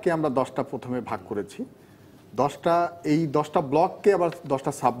ওয়ার্ডকে আমরা 10টা প্রথমে ভাগ করেছি, 10টা ব্লককে আবার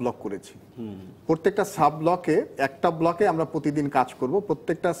 10টা সাব ব্লক করেছি। প্রত্যেকটা সাব ব্লকে একটা ব্লকে আমরা প্রতিদিন কাজ করব,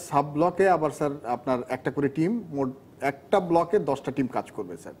 প্রত্যেকটা সাব ব্লকে আবার স্যার আপনার একটা করে টিম, মোট একটা ব্লকে 10টা টিম কাজ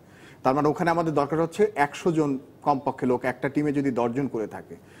করবে স্যার। তার মানে ওখানে আমাদের দরকার হচ্ছে 100 জন কমপক্ষে লোক, একটা টিমে যদি 10 জন করে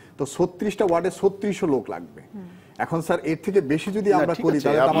থাকে তো 36টা ওয়ার্ডে 3600 লোক লাগবে। এখন স্যার এর থেকে বেশি যদি আমরা করি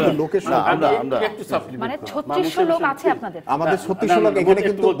তাহলে আমাদের লোকের মানে 3600 লোক আছে আপনাদের, আমাদের 3600 লোক। এখানে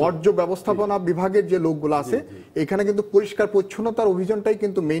কিন্তু বর্জ্য ব্যবস্থাপনা বিভাগের যে লোকগুলো আছে এখানে কিন্তু পরিষ্কার পরিচ্ছন্নতার অভিযানটাই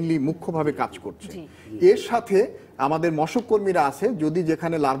কিন্তু মেইনলি মুখ্যভাবে কাজ করছে। এর সাথে আমাদের মশক কর্মীরা আছে, যদি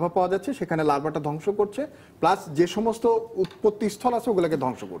যেখানে লার্ভা পাওয়া যাচ্ছে সেখানে লার্ভাটা ধ্বংস করছে, প্লাস যে সমস্ত উৎপত্তি স্থল আছে ওগুলোকে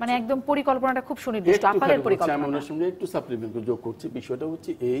ধ্বংস করছে। মানে একদম পরিকল্পনাটা খুব সুনির্দিষ্ট আপনাদের পরিকল্পনা। আমরা সঙ্গে একটু সাপ্লিমেন্ট যোগ করছি, বিষয়টা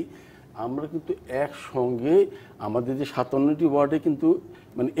হচ্ছে এই আমরা কিন্তু একসঙ্গে আমাদের যে 57টি ওয়ার্ডে কিন্তু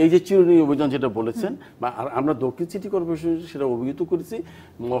মানে এই যে চিরুনি অভিযান যেটা বলেছেন, বা আমরা দক্ষিণ সিটি কর্পোরেশন সেটা অভিহিত করেছি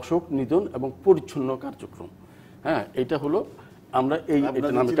মশক নিধন এবং পরিচ্ছন্ন কার্যক্রম। হ্যাঁ, এটা হলো আমরা এই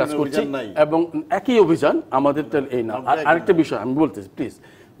নামে কাজ করছি এবং একই অভিযান আমাদের এই না। আরেকটা বিষয় আমি বলতেছি প্লিজ,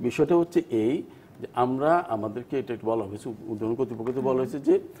 বিষয়টা হচ্ছে এই যে আমরা আমাদেরকে এটা বলা হয়েছে, উদ্বোধন কর্তৃপক্ষকে বলা হয়েছে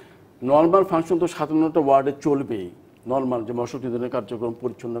যে নর্মাল ফাংশন তো 57টা ওয়ার্ডে চলবেই, নর্মাল যে মশক নিধনের কার্যক্রম,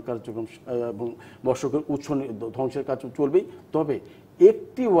 পরিচ্ছন্ন কার্যক্রম এবং মশকের উৎস ধ্বংসের কাজ চলবেই। তবে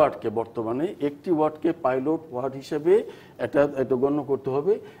একটি ওয়ার্ডকে পাইলট ওয়ার্ড হিসেবে এটা গণ্য করতে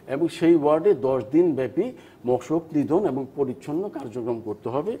হবে এবং সেই ওয়ার্ডে 10 দিন ব্যাপী মশক নিধন এবং পরিচ্ছন্ন কার্যক্রম করতে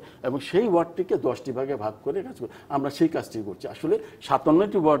হবে এবং সেই ওয়ার্ডটিকে 10টি ভাগে ভাগ করে কাজ করতে। আমরা সেই কাজটি করছি। আসলে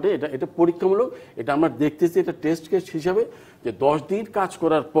 57টি ওয়ার্ডে এটা পরীক্ষামূলক, এটা আমরা দেখতেছি এটা টেস্ট কেস হিসাবে, যে 10 দিন কাজ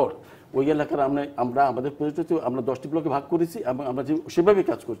করার পর ওই এলাকার আমরা আমাদের প্রজেক্টে আমরা 10টি ব্লকে ভাগ করেছি এবং আমরা সেভাবে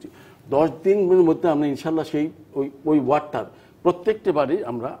কাজ করছি। 10 দিনের মধ্যে আমরা ইনশাল্লাহ সেই ওই ওয়ার্ডটার প্রত্যেকটি বাড়ি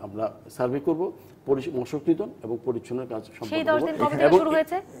আমরা সার্ভে করব, মশক নিধন এবং পরিচ্ছন্নের কাজ সেই 10 দিন কবে থেকে এবং শুরু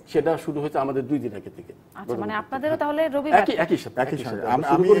হয়েছে? সেটা শুরু হয়েছে আমাদের 2 দিন আগে থেকে। আচ্ছা, মানে আপনাদেরও তাহলে রবিবার একই সাথে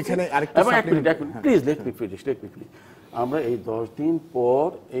আমি এখানে আরেকটা প্লিজ লেট মি ফিনিশ। আমরা এই 10 দিন পর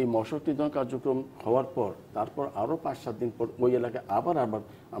এই মশক নিধন কার্যক্রম হওয়ার পর তারপর আরো 5-7 দিন পর ওই এলাকায় আবার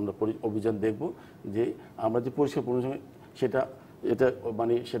আমরা অভিযান দেখব যে আমরা যে পরিষ্কার পরিচ্ছন্ন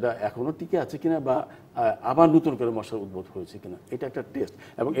সেটা এখনো টিকে আছে কিনা বা আবার নতুন করে মশার উদ্ভব হয়েছে কিনা, এটা একটা টেস্ট।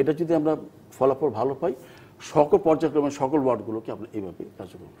 এবং এটা যদি আমরা ফলাফল ভালো পাই সকল পর্যায়ক্রমে সকল ওয়ার্ডগুলোকে আমরা এইভাবে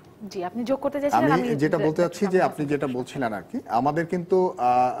কার্যক্রম। জি, আপনি যোগ করতে চাইছিলেন? আমি যেটা বলতে চাচ্ছি যে আপনি যেটা বলছিলেন আর কি, আমাদের কিন্তু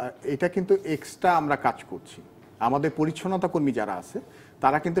এটা কিন্তু এক্সট্রা আমরা কাজ করছি। আমাদের পরিচ্ছন্নতা কর্মী যারা আছে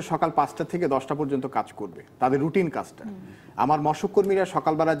তারা কিন্তু সকাল 5টা থেকে 10টা পর্যন্ত কাজ করবে, তাদের রুটিন কাজটা। আমার মশক কর্মীরা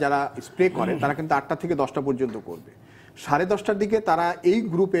সকালবেলা যারা স্প্রে করে তারা কিন্তু 8টা থেকে 10টা পর্যন্ত করবে। 10:30টার দিকে তারা এই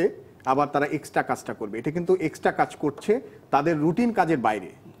গ্রুপে আবার তারা এক্সট্রা কাজটা করবে। এটা কিন্তু এক্সট্রা কাজ করছে তাদের রুটিন কাজের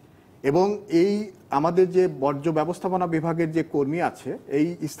বাইরে। এবং এই আমাদের যে বর্জ্য ব্যবস্থাপনা বিভাগের যে কর্মী আছে, এই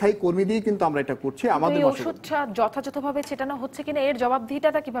স্থায়ী কর্মী দিয়ে কিন্তু আমরা এটা করছি। আমাদের ওষুধটা যথাযথভাবে ছেটানো হচ্ছে কিনা এর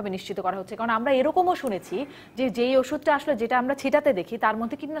জবাবদিহিতাটা কিভাবে নিশ্চিত করা হচ্ছে? কারণ আমরা এরকমও শুনেছি যে যেই ওষুধটা আসলে যেটা আমরা ছেটাতে দেখি তার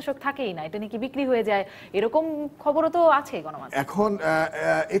মধ্যে কীটনাশক থাকেই না, এটা নাকি বিক্রি হয়ে যায়, এরকম খবরও তো আছে গণমাধ্যমে। এখন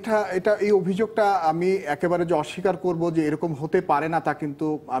এটা এই অভিযোগটা আমি একেবারে যে অস্বীকার করব যে এরকম হতে পারে না তা কিন্তু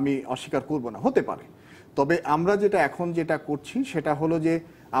আমি অস্বীকার করব না, হতে পারে। তবে আমরা যেটা করছি সেটা হলো যে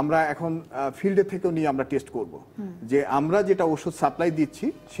আমরা এখন ফিল্ডে থেকেও নিয়ে আমরা টেস্ট করব যে আমরা যেটা ওষুধ সাপ্লাই দিচ্ছি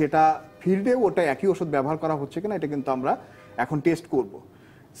সেটা ফিল্ডে ওটা একই ওষুধ ব্যবহার করা হচ্ছে কিনা, এটা কিন্তু আমরা এখন টেস্ট করব।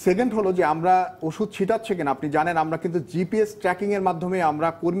 সেকেন্ড হলো যে আমরা ওষুধ ছিটাচ্ছে কিনা, আপনি জানেন আমরা কিন্তু জিপিএস ট্র্যাকিং এর মাধ্যমে আমরা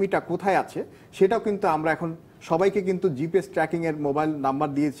কর্মীটা কোথায় আছে সেটাও কিন্তু আমরা এখন সবাইকে কিন্তু জিপিএস ট্র্যাকিং এর মোবাইল নাম্বার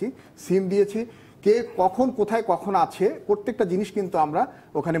দিয়েছি, সিম দিয়েছি, কে কখন কোথায় কখন আছে প্রত্যেকটা জিনিস কিন্তু আমরা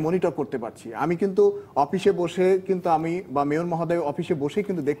ওখানে মনিটর করতে পারছি। আমি কিন্তু অফিসে বসে কিন্তু আমি বা মেয়র মহোদয় অফিসে বসে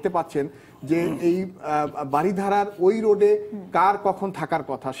কিন্তু দেখতে পাচ্ছেন যে এই বাড়িধারার ওই রোডে কার কখন থাকার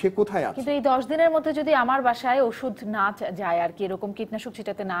কথা, সে কোথায় আছে। কিন্তু এই 10 দিনের মধ্যে যদি আমার বাসায় ওষুধ না যায় আর কি, এরকম কীটনাশক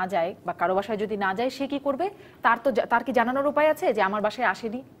ছিটাতে না যায় বা কারো বাসায় যদি না যায়, সে কি করবে? তার কি জানানোর উপায় আছে যে আমার বাসায়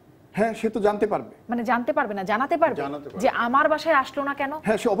আসেনি? হ্যাঁ, সে তো জানতে পারবে। মানে জানতে পারবে না, জানাতে পারবে যে আমার বাসায় আসলো না কেন?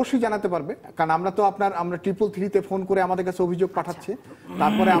 হ্যাঁ, সে অবশ্যই জানাতে পারবে, কারণ আমরা তো আমরা 333-তে ফোন করে আমাদের কাছে অভিযোগ পাঠাচ্ছে।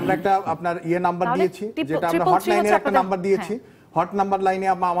 তারপরে আমরা একটা আপনার নাম্বার দিয়েছি, যেটা আমরা হটলাইনের একটা নাম্বার দিয়েছি। হট নাম্বার লাইনে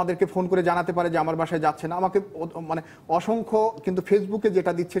আমাদেরকে ফোন করে জানাতে পারে যে আমার বাসায় যাচ্ছে না। আমাকে মানে অসংখ্য কিন্তু ফেসবুকে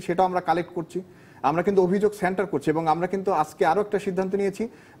যেটা দিচ্ছে সেটাও আমরা কালেক্ট করছি, আমরা কিন্তু অভিযোগ সেন্টার করছি। এবং আমরা কিন্তু আজকে আরো একটা সিদ্ধান্ত নিয়েছি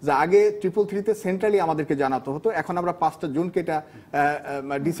যে আগে 333-তে সেন্ট্রালি আমাদেরকে জানাতে হতো, এখন আমরা 5টা জোনকে এটা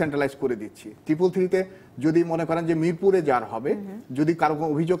ডিসেন্ট্রালাইজ করে দিচ্ছি। 333-তে যদি মনে করেন যে মিরপুরে যার হবে, যদি কারো কোনো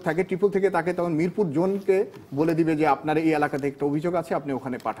অভিযোগ থাকে 333 থেকে তাকে তখন মিরপুর জোনকে বলে দিবে যে আপনার এই এলাকাতে একটা অভিযোগ আছে, আপনি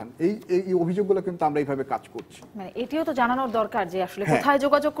ওখানে পাঠান। এই অভিযোগগুলো কিন্তু আমরা এইভাবে কাজ করছি। মানে এটিও তো জানানোর দরকার যে আসলে কোথায়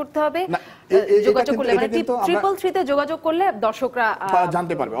যোগাযোগ করতে হবে। যোগাযোগ করলে মানে 333-তে যোগাযোগ করলে দর্শকরা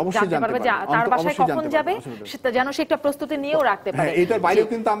জানতে পারবে, অবশ্যই জানতে পারবে তার বাসায় কখন যাবে, সেটা যেন সে একটা প্রস্তুতি নিয়েও রাখতে পারে। এটার বাইরেও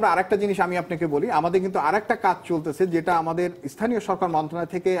কিন্তু আমরা আরেকটা জিনিস আমি আপনাকে বলি, আমাদের কিন্তু আরেকটা কাজ চলতেছে, যেটা আমাদের স্থানীয় সরকার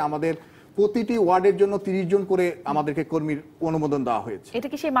মন্ত্রণালয় থেকে আমাদের প্রতিটি ওয়ার্ডের জন্য 30 জন করে আমাদেরকে কর্মীর অনুমোদন দেওয়া হয়েছে। এটা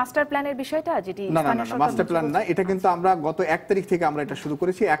কি সেই মাস্টার প্ল্যানের বিষয়টা? যেটি না, মাস্টার প্ল্যান না, এটা কিন্তু আমরা গত 1 তারিখ থেকে আমরা এটা শুরু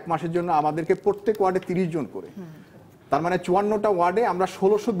করেছি। 1 মাসের জন্য আমাদেরকে প্রত্যেক ওয়ার্ডে 30 জন করে, তার মানে 54টা ওয়ার্ডে আমরা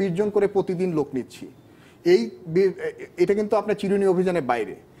 1620 জন করে প্রতিদিন লোক নিচ্ছি। এটা কিন্তু আপনার চিরুনি অভিযানের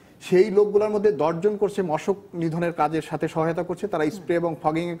বাইরে। সেই লোকগুলোর মধ্যে 10 জন করছে মশক নিধনের কাজের সাথে সহায়তা করছে, তারা স্প্রে এবং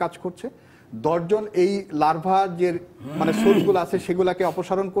ফগিং এর কাজ করছে। 10 জন এই লার্ভার যে মানে সোর্সগুলো আছে সেগুলোকে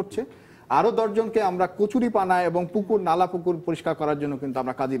অপসারণ করছে। আরো 10 জনকে আমরা কচুরিপানা এবং নালা পুকুর পরিষ্কার করার জন্য কিন্তু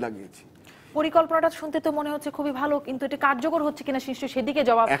আমরা কাজে লাগিয়েছি। পরিকল্পনাটা শুনতে তো মনে হচ্ছে খুবই ভালো, কিন্তু এটা কার্যকর হচ্ছে কিনা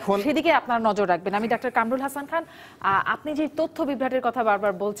সেদিকে আপনার নজর রাখবেন। আমি ডাক্তার কামরুল হাসান খান, আপনি যে তথ্য বিভ্রাটের কথা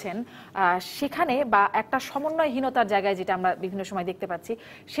বারবার বলছেন, সেখানে বা একটা সমন্বয়হীনতার জায়গায় যেটা আমরা বিভিন্ন সময় দেখতে পাচ্ছি,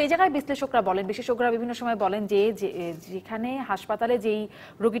 সেই জায়গায় বিশ্লেষকরা বলেন, বিশেষজ্ঞরা বিভিন্ন সময় বলেন যে যেখানে হাসপাতালে যেই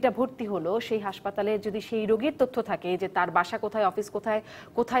রোগীটা ভর্তি হলো সেই হাসপাতালে যদি সেই রোগীর তথ্য থাকে যে তার বাসা কোথায়, অফিস কোথায়,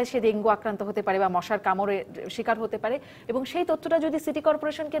 কোথায় সে ডেঙ্গু আক্রান্ত হতে পারে বা মশার কামড়ে শিকার হতে পারে, এবং সেই তথ্যটা যদি সিটি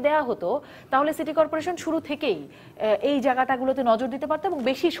কর্পোরেশনকে দেওয়া হতো, তাহলে সিটি কর্পোরেশন শুরু থেকেই এই জায়গাটাগুলোতে নজর দিতে পারতো এবং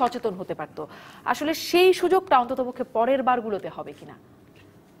বেশি সচেতন হতে পারতো। আসলে সেই সুযোগটা অন্ততপক্ষে পরের বারগুলোতে হবে কিনা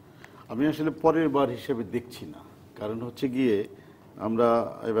আমি আসলে পরের বার হিসেবে দেখছি না। কারণ হচ্ছে গিয়ে আমরা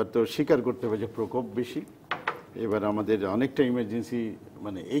এবার তো স্বীকার করতে হবে যে প্রকোপ বেশি। এবার আমাদের অনেকটা ইমার্জেন্সি,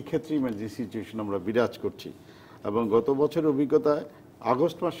 মানে এই ক্ষেত্রে ইমার্জেন্সি সিচুয়েশন আমরা বিরাজ করছি। এবং গত বছরের অভিজ্ঞতায়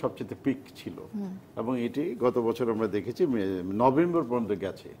আগস্ট মাস সবচেয়ে পিক ছিল, এবং এটি গত বছর আমরা দেখেছি নভেম্বর পর্যন্ত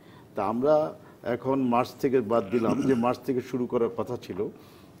গেছে। তা আমরা এখন মার্চ থেকে বাদ দিলাম, যে মার্চ থেকে শুরু করার কথা ছিল,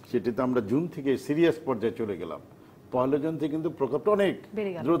 সেটিতে আমরা জুন থেকে সিরিয়াস পর্যায়ে চলে গেলাম। 1 জন থেকে কিন্তু প্রকোপটা অনেক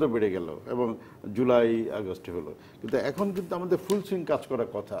দ্রুত বেড়ে গেল এবং জুলাই আগস্টে হলো, কিন্তু এখন কিন্তু আমাদের ফুল সুইং কাজ করার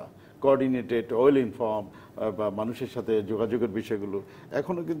কথা, কোঅর্ডিনেটেড, ওয়েল ইনফর্ম বা মানুষের সাথে যোগাযোগের বিষয়গুলো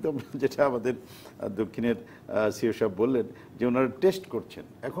এখনো কিন্তু যেটা আমাদের দক্ষিণের সিও সাহেব বললেন যে ওনারা টেস্ট করছেন,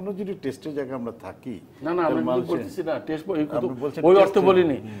 এখনো যদি টেস্টের জায়গায় আমরা থাকি। না না, আমরা বলতেছি না টেস্ট, ওই অর্থ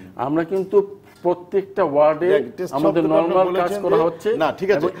বলিনি, আমরা কিন্তু প্রত্যেকটা ওয়ার্ডে আমাদের নরমাল কাজ করা হচ্ছে। না ঠিক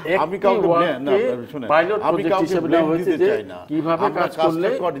আছে, আমি কাউকে পাইলট প্রজেক্ট হিসেবে নেওয়া হয়েছে যে কিভাবে কাজ করলে।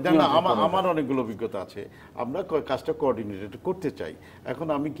 আমার অনেকগুলো অভিজ্ঞতা আছে, আমরা কাজটা কোঅর্ডিনেটেড করতে চাই। এখন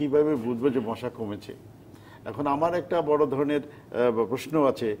আমি কিভাবে বুঝবো যে মশা কমেছে? এখন আমার একটা বড় ধরনের প্রশ্ন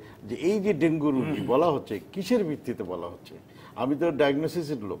আছে যে এই যে ডেঙ্গু রোগী বলা হচ্ছে কিসের ভিত্তিতে বলা হচ্ছে? আমি তো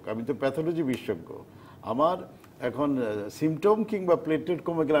ডায়াগনোসিসের লোক, আমি তো প্যাথোলজি বিশেষজ্ঞ। আমার এখন সিমটম কিংবা প্লেটলেট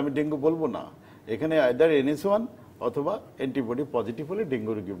কমে গেলে আমি ডেঙ্গু বলবো না। এখানে আইদার NS1 অথবা অ্যান্টিবডি পজিটিভ হলে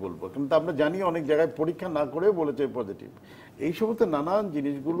ডেঙ্গু রোগী বলবো, কিন্তু আমরা জানি অনেক জায়গায় পরীক্ষা না করে বলেছে পজিটিভ। এই সমস্ত নানান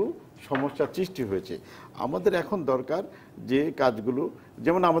জিনিসগুলো সমস্যার সৃষ্টি হয়েছে। আমাদের এখন দরকার যে কাজগুলো,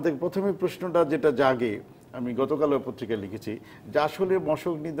 যেমন আমাদের প্রথমে প্রশ্নটা যেটা জাগে, আমি গতকাল পত্রিকায় লিখেছি যে আসলে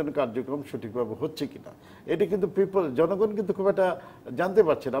মশক নিধন কার্যক্রম সঠিকভাবে হচ্ছে কিনা। এটা কিন্তু জনগণ কিন্তু খুব একটা জানতে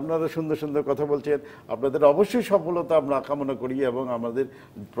পারছেন। আপনারা সুন্দর সুন্দর কথা বলছেন, আপনাদের অবশ্যই সফলতা আমরা কামনা করি এবং আমাদের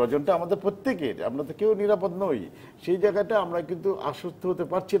প্রয়োজনটা আমাদের প্রত্যেকের, আমরা তো কেউ নিরাপদ নই। সেই জায়গাটা আমরা কিন্তু আশ্বস্ত হতে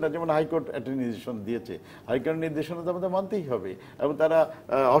পারছি না। যেমন হাইকোর্ট একটা নির্দেশন দিয়েছে, হাইকোর্টের নির্দেশনা তো আমাদের মানতেই হবে এবং তারা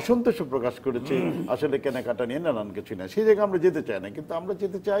অসন্তোষ প্রকাশ করেছে আসলে কেনাকাটা নিয়ে নানান কিছু না। সেই জায়গায় আমরা যেতে চাই না, কিন্তু আমরা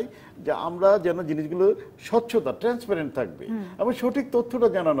যেতে চাই যে আমরা যেন জিনিসগুলো স্বচ্ছতা, ট্রান্সপারেন্ট থাকবে এবং সঠিক তথ্যটা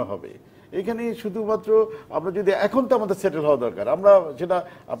জানানো হবে। এখানে শুধুমাত্র আমরা যদি, এখন তো আমাদের সেটেল হওয়া দরকার, আমরা সেটা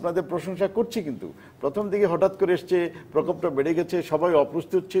আপনাদের প্রশংসা করছি, কিন্তু প্রথম দিকে হঠাৎ করে এসছে, প্রকোপটা বেড়ে গেছে, সবাই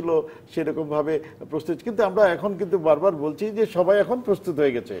অপ্রস্তুত ছিল সেরকমভাবে প্রস্তুত, কিন্তু আমরা এখন কিন্তু বারবার বলছি যে সবাই এখন প্রস্তুত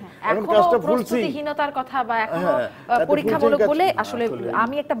হয়ে গেছে। এখন কাজটা ফুল সুইং, প্রস্তুতিহীনতার কথা বা এখনো পরীক্ষামূলক বলে আসলে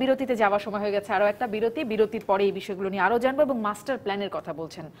আমি একটা বিরতিতে যাওয়ার সময় হয়ে গেছে, আরো একটা বিরতির পরে এই বিষয়গুলো নিয়ে আরো জানবো এবং মাস্টার প্ল্যানের কথা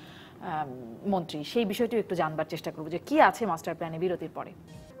বলছেন মন্ত্রী, সেই বিষয়টিও একটু জানবার চেষ্টা করবো যে কি আছে মাস্টার প্ল্যানে বিরতির পরে।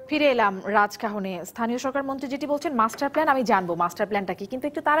 ফিরে এলাম রাজকাহনে। স্থানীয় সরকার মন্ত্রী যেটি বলছেন মাস্টার প্ল্যান, আমি জানবো মাস্টার প্ল্যানটা কি, কিন্তু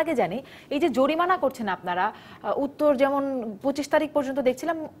একটু তার আগে জানি এই যে জরিমানা করছেন আপনারা, উত্তর যেমন 25 তারিখ পর্যন্ত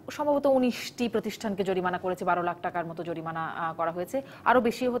দেখছিলাম সম্ভবত 19টি প্রতিষ্ঠানকে জরিমানা করেছে, 12 লাখ টাকার মতো জরিমানা করা হয়েছে, আরো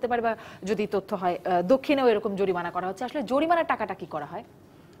বেশিও হতে পারে বা যদি তথ্য হয় দক্ষিণেও এরকম জরিমানা করা হচ্ছে। আসলে জরিমানার টাকাটা কি করা হয়?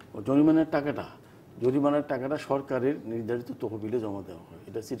 জরিমানার টাকাটা সরকারের নির্ধারিত তহবিলে জমা দেওয়া হয়।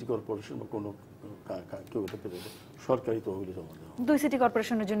 এটা সিটি কর্পোরেশন বা কোনো কেউ এটা পেতে সরকারি তহবিলে জমা দেওয়া হয়। 2 সিটি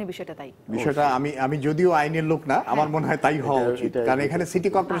কর্পোরেশনের জন্য বিষয়টা তাই। বিষয়টা আমি যদিও আইনের লোক না, আমার মনে হয় তাই হওয়া উচিত, কারণ এখানে সিটি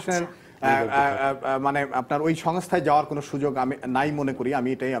কর্পোরেশনের মানে আপনার ওই সংস্থায় যাওয়ার কোনো সুযোগ আমি নাই মনে করি, আমি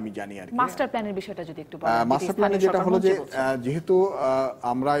জানি আর কি। মাস্টার প্ল্যানের বিষয়টা যদি একটু বলেন। মাস্টার প্ল্যানে যেটা হলো যে যেহেতু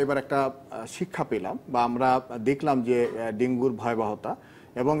আমরা এবার একটা শিক্ষা পেলাম বা আমরা দেখলাম যে ডেঙ্গুর ভয়াবহতা,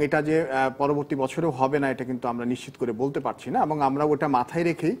 এবং এটা যে পরবর্তী বছরেও হবে না এটা কিন্তু আমরা নিশ্চিত করে বলতে পারছি না, এবং আমরা ওটা মাথায়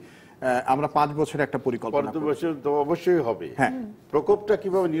রেখেই আমরা 5 বছরের একটা পরিকল্পনা তো অবশ্যই হবে। হ্যাঁ, প্রকোপটা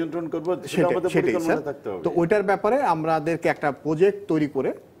কিভাবে নিয়ন্ত্রণ করব সেটা আমাদের পরিকল্পনা থাকতে হবে। তো ওইটার ব্যাপারে আমাদেরকে একটা প্রজেক্ট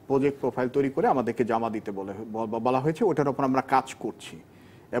প্রোফাইল তৈরি করে আমাদেরকে জমা দিতে বলা হয়েছে, ওটার উপর আমরা কাজ করছি।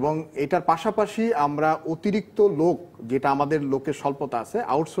 এবং এটার পাশাপাশি আমরা অতিরিক্ত লোক, যেটা আমাদের লোকের স্বল্পতা আছে,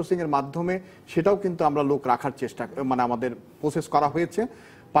 আউটসোর্সিং এর মাধ্যমে সেটাও কিন্তু আমরা লোক রাখার চেষ্টা, মানে আমাদের প্রসেস করা হয়েছে।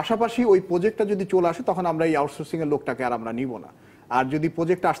 পাশাপাশি ওই প্রজেক্টটা যদি চলে আসে তখন আমরা এই আউটসোর্সিং এর লোকটাকে আর আমরা নিব না, আর যদি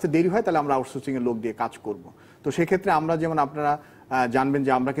প্রজেক্টটা আসতে দেরি হয় তাহলে আমরা আউটসোর্সিং এর লোক দিয়ে কাজ করব। তো সেক্ষেত্রে আমরা যেমন আপনারা জানবেন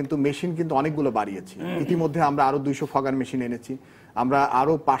যে আমরা কিন্তু মেশিন কিন্তু অনেকগুলো বাড়িয়েছি, ইতিমধ্যে আমরা আরো 200 ফগার মেশিন এনেছি, আমরা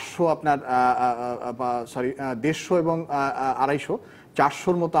আরো 500 আপনার 150 এবং 250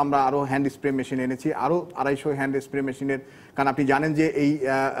 400-র মতো আমরা আরো হ্যান্ড স্প্রে মেশিন এনেছি, আরো 250 হ্যান্ড স্প্রে মেশিনের, কারণ আপনি জানেন যে এই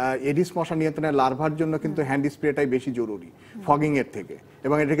এডিস মশা নিয়ন্ত্রণের লার্ভার জন্য কিন্তু হ্যান্ড স্প্রেটাই বেশি জরুরি ফগিং এর থেকে।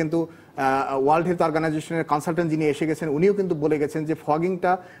 এবং এটা কিন্তু ওয়ার্ল্ড হেলথ অর্গানাইজেশনের কনসালটেন্ট যিনি এসে গেছেন উনিও কিন্তু বলে গেছেন যে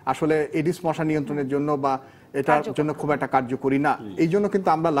ফগিংটা আসলে এডিস মশা নিয়ন্ত্রণের জন্য বা এটার জন্য খুব একটা কার্যকরী না, এই জন্য কিন্তু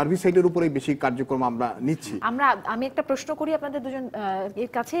আমরা লার্ভিসাইডের উপরেই বেশি কার্যক্রম আমরা নিচ্ছি। আমি একটা প্রশ্ন করি আপনাদের দুজন এর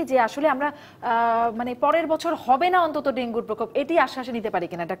কাছে যে আসলে আমরা মানে পরের বছর হবে না অন্তত ডেঙ্গুর প্রকোপ, এটি আশ্বাসে নিতে পারি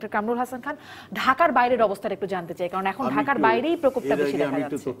কিনা? ডক্টর কামরুল হাসান খান, ঢাকার বাইরের অবস্থাটা একটু জানতে চাই, কারণ এখন ঢাকার বাইরেই প্রকোপটা বেশি দেখা যাচ্ছে। আমি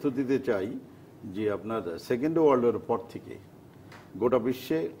একটু তথ্য দিতে চাই যে আপনার সেকেন্ড ওয়ার্ল্ড ওয়ার পর থেকে গোটা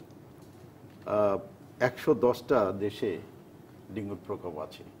বিশ্বে 110টা দেশে ডেঙ্গুর প্রকোপ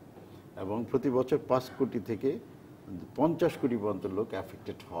আছে এবং প্রতি বছর 5 কোটি থেকে 50 কোটি পর্যন্ত লোক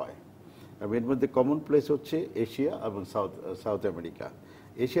অ্যাফেক্টেড হয়। এবং এর মধ্যে কমন প্লেস হচ্ছে এশিয়া এবং সাউথ আমেরিকা।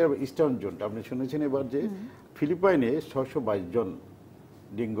 এশিয়ার ইস্টার্ন জোনটা আপনি শুনেছেন এবার যে ফিলিপাইনে 622 জন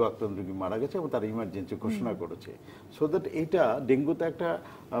ডেঙ্গু আক্রান্ত রোগী মারা গেছে এবং তারা ইমার্জেন্সি ঘোষণা করেছে। সো দ্যাট এইটা ডেঙ্গুতে একটা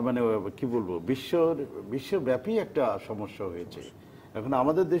মানে কি বলবো বিশ্বব্যাপী একটা সমস্যা হয়েছে। এখন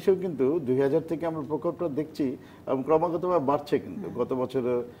আমাদের দেশেও কিন্তু 2000 থেকে আমরা প্রকোপটা দেখছি এবং ক্রমাগতভাবে বাড়ছে, কিন্তু গত বছর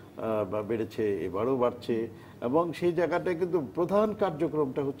বেড়েছে, এবারও বাড়ছে। এবং সেই জায়গাটায় কিন্তু প্রধান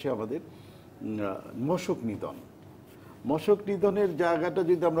কার্যক্রমটা হচ্ছে আমাদের মশক নিধন। মশক নিধনের জায়গাটা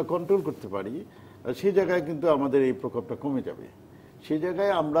যদি আমরা কন্ট্রোল করতে পারি, সেই জায়গায় কিন্তু আমাদের এই প্রকোপটা কমে যাবে। সেই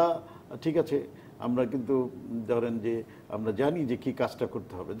জায়গায় আমরা ঠিক আছে, আমরা কিন্তু ধরেন যে আমরা জানি যে কি কাজটা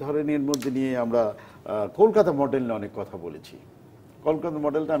করতে হবে। ধরেন এর মধ্যে নিয়ে আমরা কলকাতা মডেল নিয়ে অনেক কথা বলেছি। কলকাতা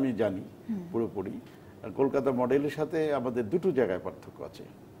মডেলটা আমি জানি পুরোপুরি। কলকাতা মডেলের সাথে আমাদের দুটো জায়গায় পার্থক্য আছে।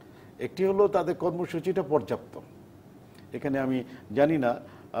 একটি হলো তাদের কর্মসূচিটা পর্যাপ্ত। এখানে আমি জানি না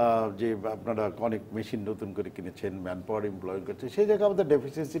যে আপনারা অনেক মেশিন নতুন করে কিনেছেন, ম্যান পাওয়ার এমপ্লয় করছে, সেই জায়গায় আমাদের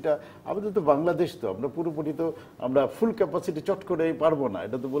ডেফিসিয়েন্সিটা, আমাদের তো বাংলাদেশ, তো আমরা পুরোপুরি তো আমরা ফুল ক্যাপাসিটি চট করে পারবো না,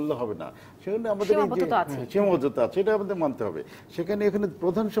 এটা তো বললে হবে না। সেখানে আমাদের এই যে সীমাবদ্ধতা আছে, এটা আমাদের মানতে হবে। সেখানে এখানে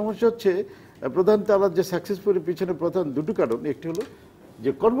প্রধান সমস্যা হচ্ছে, প্রধান তারা যে সাকসেসফুলের পিছনে প্রধান দুটো কারণ। একটি হলো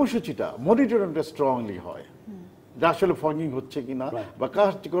যে কর্মসূচিটা মনিটরিংটা স্ট্রংলি হয়, যে আসলে ফগিং হচ্ছে কিনা বা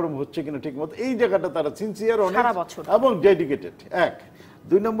কার্যক্রম হচ্ছে কিনা ঠিক মতো, এই জায়গাটা তারা সিনসিয়ার এবং ডেডিকেটেড। এক,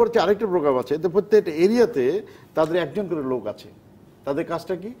 দুই নম্বর হচ্ছে আরেকটা প্রোগ্রাম আছে, প্রত্যেকটা এরিয়াতে তাদের একজন করে লোক আছে। তাদের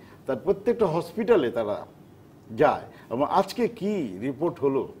কাজটা কি, তার প্রত্যেকটা হসপিটালে তারা যায় এবং আজকে কি রিপোর্ট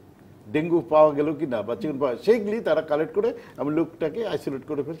হলো, ডেঙ্গু পাওয়া গেল কিনা বা চিকেন পাওয়া, সেইগুলি তারা কালেক্ট করে এবং লোকটাকে আইসোলেট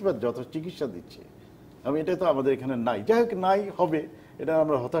করে ফেলছে বা যথেষ্ট চিকিৎসা দিচ্ছে। আমি এটা তো আমাদের এখানে নাই, যাই হোক নাই হবে, এটা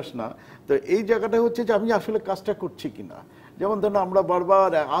আমরা হতাশ না। তো এই জায়গাটা হচ্ছে যে আমি আসলে কাজটা করছি কিনা। যেমন ধরুন আমরা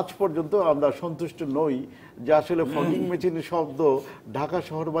বারবার আজ পর্যন্ত আমরা সন্তুষ্ট নই যে আসলে ফগিং মেশিনের শব্দ ঢাকা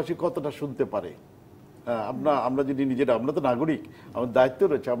শহরবাসী কতটা শুনতে পারে। আমরা যদি নিজেরা, আমরা তো নাগরিক, আমাদের দায়িত্ব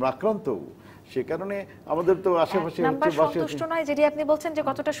রয়েছে, আমরা আক্রান্ত। সে কারণে আমাদের তো আশেপাশে সন্তুষ্ট নয় যেটি আপনি বলছেন যে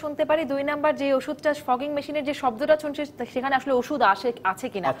কতটা শুনতে পারি। দুই নাম্বার, যে ওষুধটা ফগিং মেশিনের যে শব্দটা শুনছে সেখানে আসলে ওষুধ আছে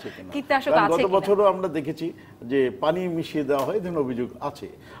কিনা, কীটনাশক আছে কিনা। গত বছরও আমরা দেখেছি যে পানি মিশিয়ে দেওয়া হয়, ধরুন অভিযোগ আছে।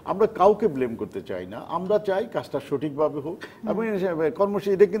 আমরা কাউকে ব্লেম করতে চাই না, আমরা চাই কাজটা সঠিকভাবে হোক। এবং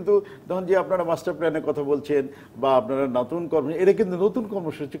কর্মসূচি এটা কিন্তু ধরুন যে আপনারা মাস্টার প্ল্যানের কথা বলছেন বা আপনারা নতুন কর্মসূচি, এটা কিন্তু নতুন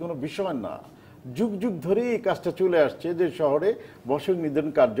কর্মসূচি কোনো বিষয় না। যুগ যুগ ধরে এই কাজটা চলে আসছে যে শহরে মশক নিধন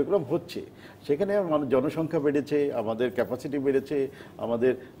কার্যক্রম হচ্ছে। সেখানে জনসংখ্যা বেড়েছে, আমাদের ক্যাপাসিটি বেড়েছে,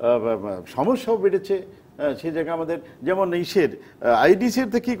 আমাদের সমস্যাও বেড়েছে। সেই জায়গায় আমাদের যেমন ইসের আইডিসির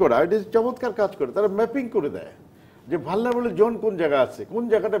কি করে, আইডিসি চমৎকার কাজ করে, তারা ম্যাপিং করে দেয় যে ভালনারেবল জোন কোন জায়গা আছে, কোন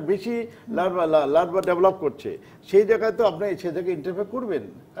জায়গাটা বেশি লার্ভা ডেভেলপ করছে, সেই জায়গায় তো আপনি সেই জায়গায় ইন্টারফেয়ার করবেন।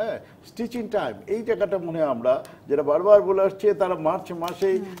 হ্যাঁ, স্টিচিং টাইম, এই জায়গাটা মনে হয় আমরা যারা বারবার বলে আসছে, তারা মার্চ মাসে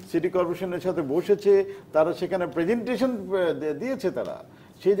সিটি কর্পোরেশনের সাথে বসেছে, তারা সেখানে প্রেজেন্টেশন দিয়েছে, তারা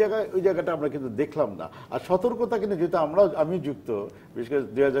সেই জায়গায় ওই জায়গাটা আমরা কিন্তু দেখলাম না। আর সতর্কতা কিন্তু যেহেতু আমি যুক্ত, বিশেষ করে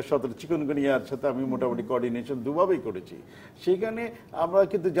 2017 চিকনগুনিয়ার সাথে আমি মোটামুটি কোঅর্ডিনেশন দুভাবেই করেছি। সেখানে আমরা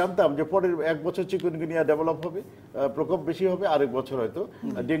কিন্তু জানতাম যে পরের 1 বছর চিকনগুনিয়া ডেভেলপ হবে, প্রকোপ বেশি হবে, আরেক বছর হয়তো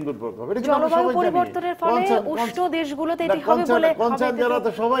ডেঙ্গুর প্রকোপ হবে। জলবায়ু পরিবর্তনের ফলে উষ্ণ দেশগুলোতে এটি হবে বলে কনসার্ন যারা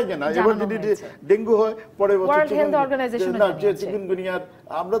তো সবাই জানে। এবার যদি ডেঙ্গু হয় পরের বছর চিকনগুনিয়ার,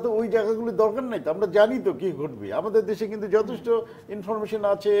 আমরা তো ওই জায়গাগুলো দরকার নাই তো, আমরা জানি তো কি ঘটবে। আমাদের দেশে কিন্তু যথেষ্ট ইনফরমেশন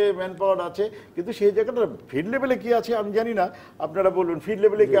আছে, ম্যান পাওয়ার আছে, কিন্তু সেই জায়গাটা ফিল্ড লেভেলে কি আছে আমি জানি না। আপনারা বলুন ফিল্ড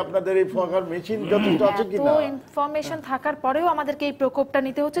লেভেলে কি আপনাদের এই ফগার মেশিন যথেষ্ট আছে কিনা। তো ইনফরমেশন থাকার পরেও আমাদেরকে এই প্রকোপটা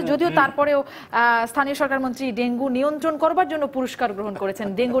নিতে হচ্ছে, যদিও তারপরেও স্থানীয় সরকার মন্ত্রী ডেঙ্গু নিয়ন্ত্রণ করবার জন্য পুরস্কার গ্রহণ করেছেন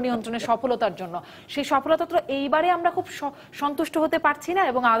ডেঙ্গু নিয়ন্ত্রণের সফলতার জন্য। সেই সফলতা তো এইবারে আমরা খুব সন্তুষ্ট হতে পারছি না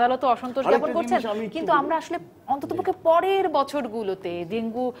এবং আদালতও অসন্তোষ জ্ঞাপন করছেন, কিন্তু আমরা আসলে অন্ততপক্ষে পরের বছরগুলোতে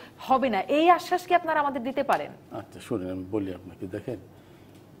ডেঙ্গু হবে না এই আশ্বাস কি আপনারা আমাদের দিতে পারেন? আচ্ছা শুনেন, আমি বলি আপনাকে। দেখেন,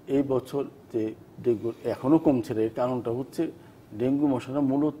 এই বছর যে ডেঙ্গু এখনো কমছে না, এর কারণটা হচ্ছে ডেঙ্গু মশাটা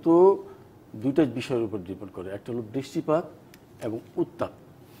মূলত দুইটা বিষয়ের উপর ডিপেন্ড করে। একটা হলো বৃষ্টিপাত এবং উত্তাপ।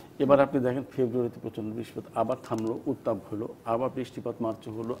 এবার আপনি দেখেন ফেব্রুয়ারিতে প্রচণ্ড বৃষ্টিপাত, আবার থামলো, উত্তাপ হলো, আবার বৃষ্টিপাত মার্চে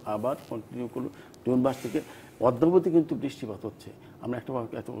হলো, আবার কন্টিনিউ করলো, জুন মাস থেকে অদ্যাবধি কিন্তু বৃষ্টিপাত হচ্ছে। আমরা একটা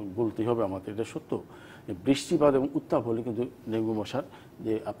এত বলতেই হবে আমাদের, এটা সত্য। বৃষ্টিপাত এবং উত্তাপ হলে কিন্তু ডেঙ্গু মশার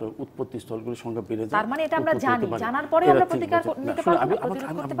যে আপনার উৎপত্তি স্থলগুলির সংখ্যা বেড়ে যায়। তার মানে এটা আমরা জানি, জানার পরে আমরা প্রতিকার নিতে পারবো না।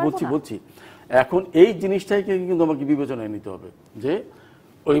 আমি বলছি এখন এই জিনিসটাই কিন্তু আমাকে বিবেচনায় নিতে হবে যে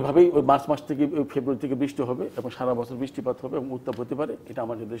ওইভাবেই ওই মার্চ মাস থেকে ফেব্রুয়ারি থেকে বৃষ্টি হবে এবং সারা বছর বৃষ্টিপাত হবে এবং উত্তাপ হতে পারে। এটা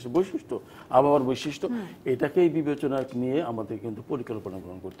আমাদের দেশের বৈশিষ্ট্য, আবহাওয়ার বৈশিষ্ট্য। এটাকেই বিবেচনা নিয়ে আমাদের কিন্তু পরিকল্পনা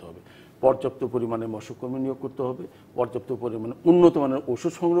গ্রহণ করতে হবে। পর্যাপ্ত পরিমাণে মৎস্যকর্মী নিয়োগ করতে হবে, পর্যাপ্ত পরিমাণে উন্নত মানের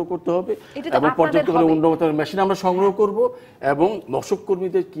ওষুধ সংগ্রহ করতে হবে এবং পর্যাপ্ত পরিমাণে উন্নত মানের মেশিন আমরা সংগ্রহ করব এবং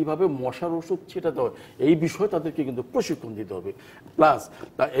মৎস্যকর্মীদের কিভাবে মশার ওষুধ ছেটাতে হয় এই বিষয়ে তাদেরকে কিন্তু প্রশিক্ষণ দিতে হবে। প্লাস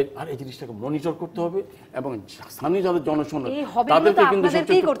আর এই জিনিসটাকে মনিটর করতে হবে এবং স্থানীয় যাদের জনসংখ্যা তাদেরকে কিন্তু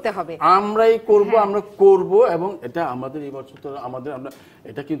আমরাই করব, আমরা করব এবং এটা আমাদের এই বছর আমরা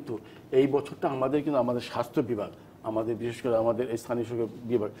এটা কিন্তু এই বছরটা আমাদের কিন্তু আমাদের স্বাস্থ্য বিভাগ, আমাদের বিশেষ করে আমাদের এই স্থানীয়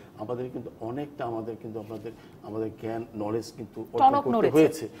বিভাগ আমাদের কিন্তু অনেকটা আমাদের জ্ঞান নলেজ কিন্তু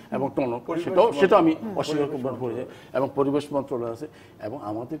হয়েছে এবং সেটা আমি অস্বীকার করেছি এবং পরিবেশ মন্ত্রণালয় আছে এবং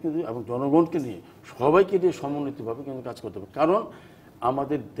আমাদের কিন্তু এবং জনগণকে নিয়ে সবাইকে নিয়ে সমন্বিতভাবে কিন্তু কাজ করতে হবে। কারণ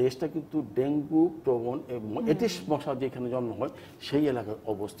আমাদের দেশটা কিন্তু ডেঙ্গু প্রবণ এবং এডিস মশা যেখানে জন্ম হয় সেই এলাকায়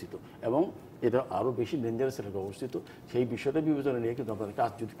অবস্থিত এবং এটা আরো বেশি ডেঞ্জারাস এলাকায় অবস্থিত। সেই বিষয়টা বিবেচনা নিয়ে কিন্তু আপনাদের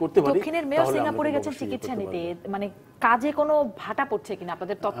কাজ যদি করতে পারি। দক্ষিণের মেয়র সিঙ্গাপুরে গেছেন চিকিৎসা নিতে, মানে কাজে কোনো ভাটা পড়ছে কিনা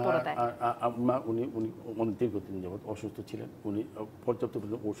আপনাদের তৎপরতায়? উনি দীর্ঘদিন যাবত অসুস্থ ছিলেন, উনি পর্যাপ্ত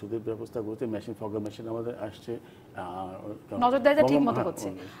ওষুধের ব্যবস্থা করতে মেশিন ফগার মেশিন আমাদের আসছে, নজরদারিটা ঠিক মতো হচ্ছে।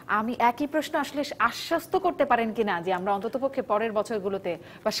 আমি একই প্রশ্ন আসলে আশ্বস্ত করতে পারেন কিনা যে আমরা অন্ততপক্ষে পরের বছরগুলোতে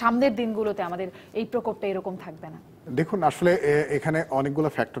বা সামনের দিনগুলোতে আমাদের এই প্রকোপটা এরকম থাকবে না? দেখুন, আসলে এখানে অনেকগুলো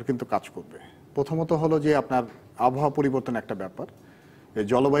ফ্যাক্টর কিন্তু কাজ করবে। প্রথমত হলো যে আপনার আবহাওয়া পরিবর্তন একটা ব্যাপার,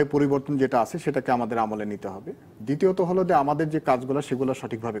 জলবায়ু পরিবর্তন যেটা আছে সেটাকে আমাদের আমলে নিতে হবে। দ্বিতীয়ত হলো যে আমাদের যে কাজগুলো সেগুলো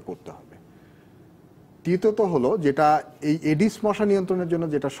সঠিকভাবে করতে হবে। তৃতীয়ত হলো যেটা এই এডিস মশা নিয়ন্ত্রণের জন্য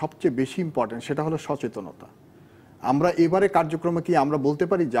যেটা সবচেয়ে বেশি ইম্পর্টেন্ট সেটা হলো সচেতনতা। আমরা এবারে কার্যক্রমে কি আমরা বলতে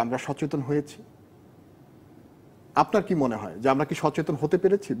পারি যে আমরা সচেতন হয়েছি? আপনার কি মনে হয় যে আমরা কি সচেতন হতে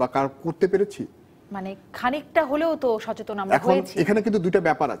পেরেছি বা করতে পেরেছি? মানে খানিকটা হলেও তো সচেতন আমরা হয়েছি। এখানে কিন্তু দুইটা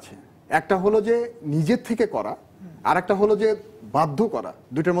ব্যাপার আছে, একটা হলো যে নিজের থেকে করা আর একটা হলো যে বাধ্য করা।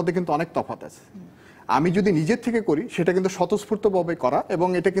 দুইটার মধ্যে কিন্তু অনেক তফাৎ আছে। আমি যদি নিজের থেকে করি সেটা কিন্তু স্বতঃস্ফূর্তভাবে করা এবং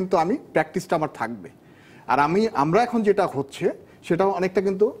এটা কিন্তু আমি প্র্যাকটিসটা আমার থাকবে। আর আমরা এখন যেটা হচ্ছে সেটাও অনেকটা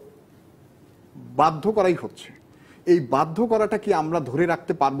কিন্তু বাধ্য করাই হচ্ছে। এই বাধ্য করাটা কি আমরা ধরে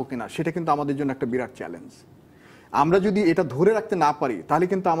রাখতে পারবো কিনা সেটা কিন্তু আমাদের জন্য একটা বিরাট চ্যালেঞ্জ। আমরা যদি এটা ধরে রাখতে না পারি তাহলে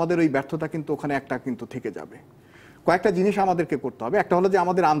কিন্তু আমাদের ওই ব্যর্থতা কিন্তু ওখানে একটা কিন্তু থেকে যাবে। কয়েকটা জিনিস আমাদেরকে করতে হবে। একটা হলো যে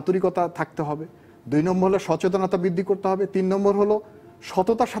আমাদের আন্তরিকতা থাকতে হবে, 2 নম্বর হলো সচেতনতা বৃদ্ধি করতে হবে, 3 নম্বর হলো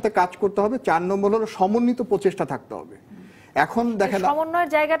সততার সাথে কাজ করতে হবে, 4 নম্বর হলো সমন্বিত প্রচেষ্টা থাকতে হবে। এখন দেখেন সমন্বয়ের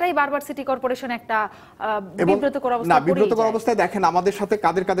জায়গাটাই বারবার সিটি কর্পোরেশন একটা বিব্রতকর অবস্থায় দেখেন আমাদের সাথে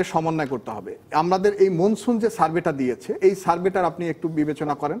কাদের কাদের সমন্বয় করতে হবে। আমাদের এই মনসুন যে সার্ভেটা দিয়েছে এই সার্ভেটার আপনি একটু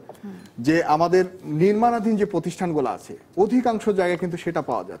বিবেচনা করেন যে আমাদের নির্মাণাধীন যে প্রতিষ্ঠানগুলো আছে অধিকাংশ জায়গায় কিন্তু সেটা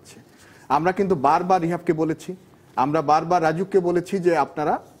পাওয়া যাচ্ছে। আমরা কিন্তু বারবার রিহাবকে বলেছি, আমরা বারবার রাজুককে বলেছি যে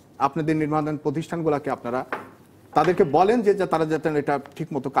আপনারা আপনাদের নির্মাণাধীন প্রতিষ্ঠানগুলোকে আপনারা তাদেরকে বলেন যে তারা যাতে এটা ঠিক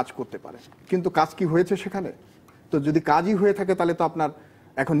মতো কাজ করতে পারে। কিন্তু কাজ কি হয়েছে সেখানে? তো যদি কাজই হয়ে থাকে তাহলে তো আপনার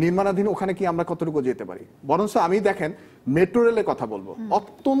এখন নির্মাণাধীন ওখানে কি আমরা কতটুকু যেতে পারি? বরঞ্চ আমি দেখেন মেট্রো রেলের কথা বলবো,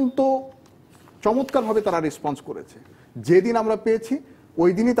 অত্যন্ত চমৎকারভাবে তারা রেসপন্স করেছে। যেদিন আমরা পেয়েছি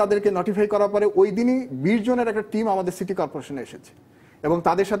ওই দিনই তাদেরকে নোটিফাই করার পরে ওই দিনই 20 জনের একটা টিম আমাদের সিটি কর্পোরেশনে এসেছে এবং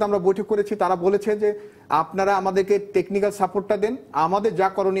তাদের সাথে আমরা বৈঠক করেছি। তারা বলেছে যে আপনারা আমাদেরকে টেকনিক্যাল সাপোর্টটা দেন, আমাদের যা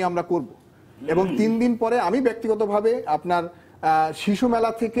করণীয় আমরা করব। এবং 3 দিন পরে আমি ব্যক্তিগতভাবে আপনার শিশু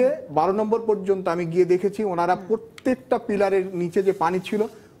মেলা থেকে 12 নম্বর পর্যন্ত আমি গিয়ে দেখেছি ওনারা প্রত্যেকটা পিলারের নিচে যে পানি ছিল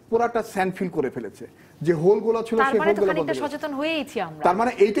পুরাটা স্যান্ড ফিল করে ফেলেছে, যে হোলগুলো ছিল সেই হোলগুলো বন্ধ। সচেতন হয়েইছি আমরা। তার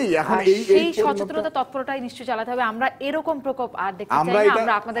মানে এইটাই এখন এই সচেতনতা তৎপরতাই নিশ্চয়ই চালাতে হবে। আমরা এরকম প্রকোপ আর দেখতে চাই না।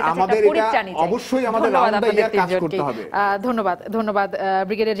 আমরা আপনাদের কাছে একটা পরিত্রাণ চাই। অবশ্যই আমাদের রাউন্ড দ্য ইয়ার কাজ করতে হবে। ধন্যবাদ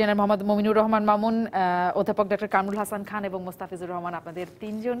ব্রিগেডিয়ার জেনারেল মোহাম্মদ মমিনুর রহমান মামুন, অধ্যাপক ডক্টর কামরুল হাসান খান এবং মোস্তাফিজুর রহমান, আপনাদের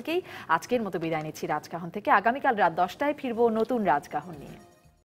 3 জনকেই আজকের মতো বিদায় নিচ্ছি রাজকাহন থেকে। আগামীকাল রাত 10টায় ফিরবো নতুন রাজকাহন নিয়ে।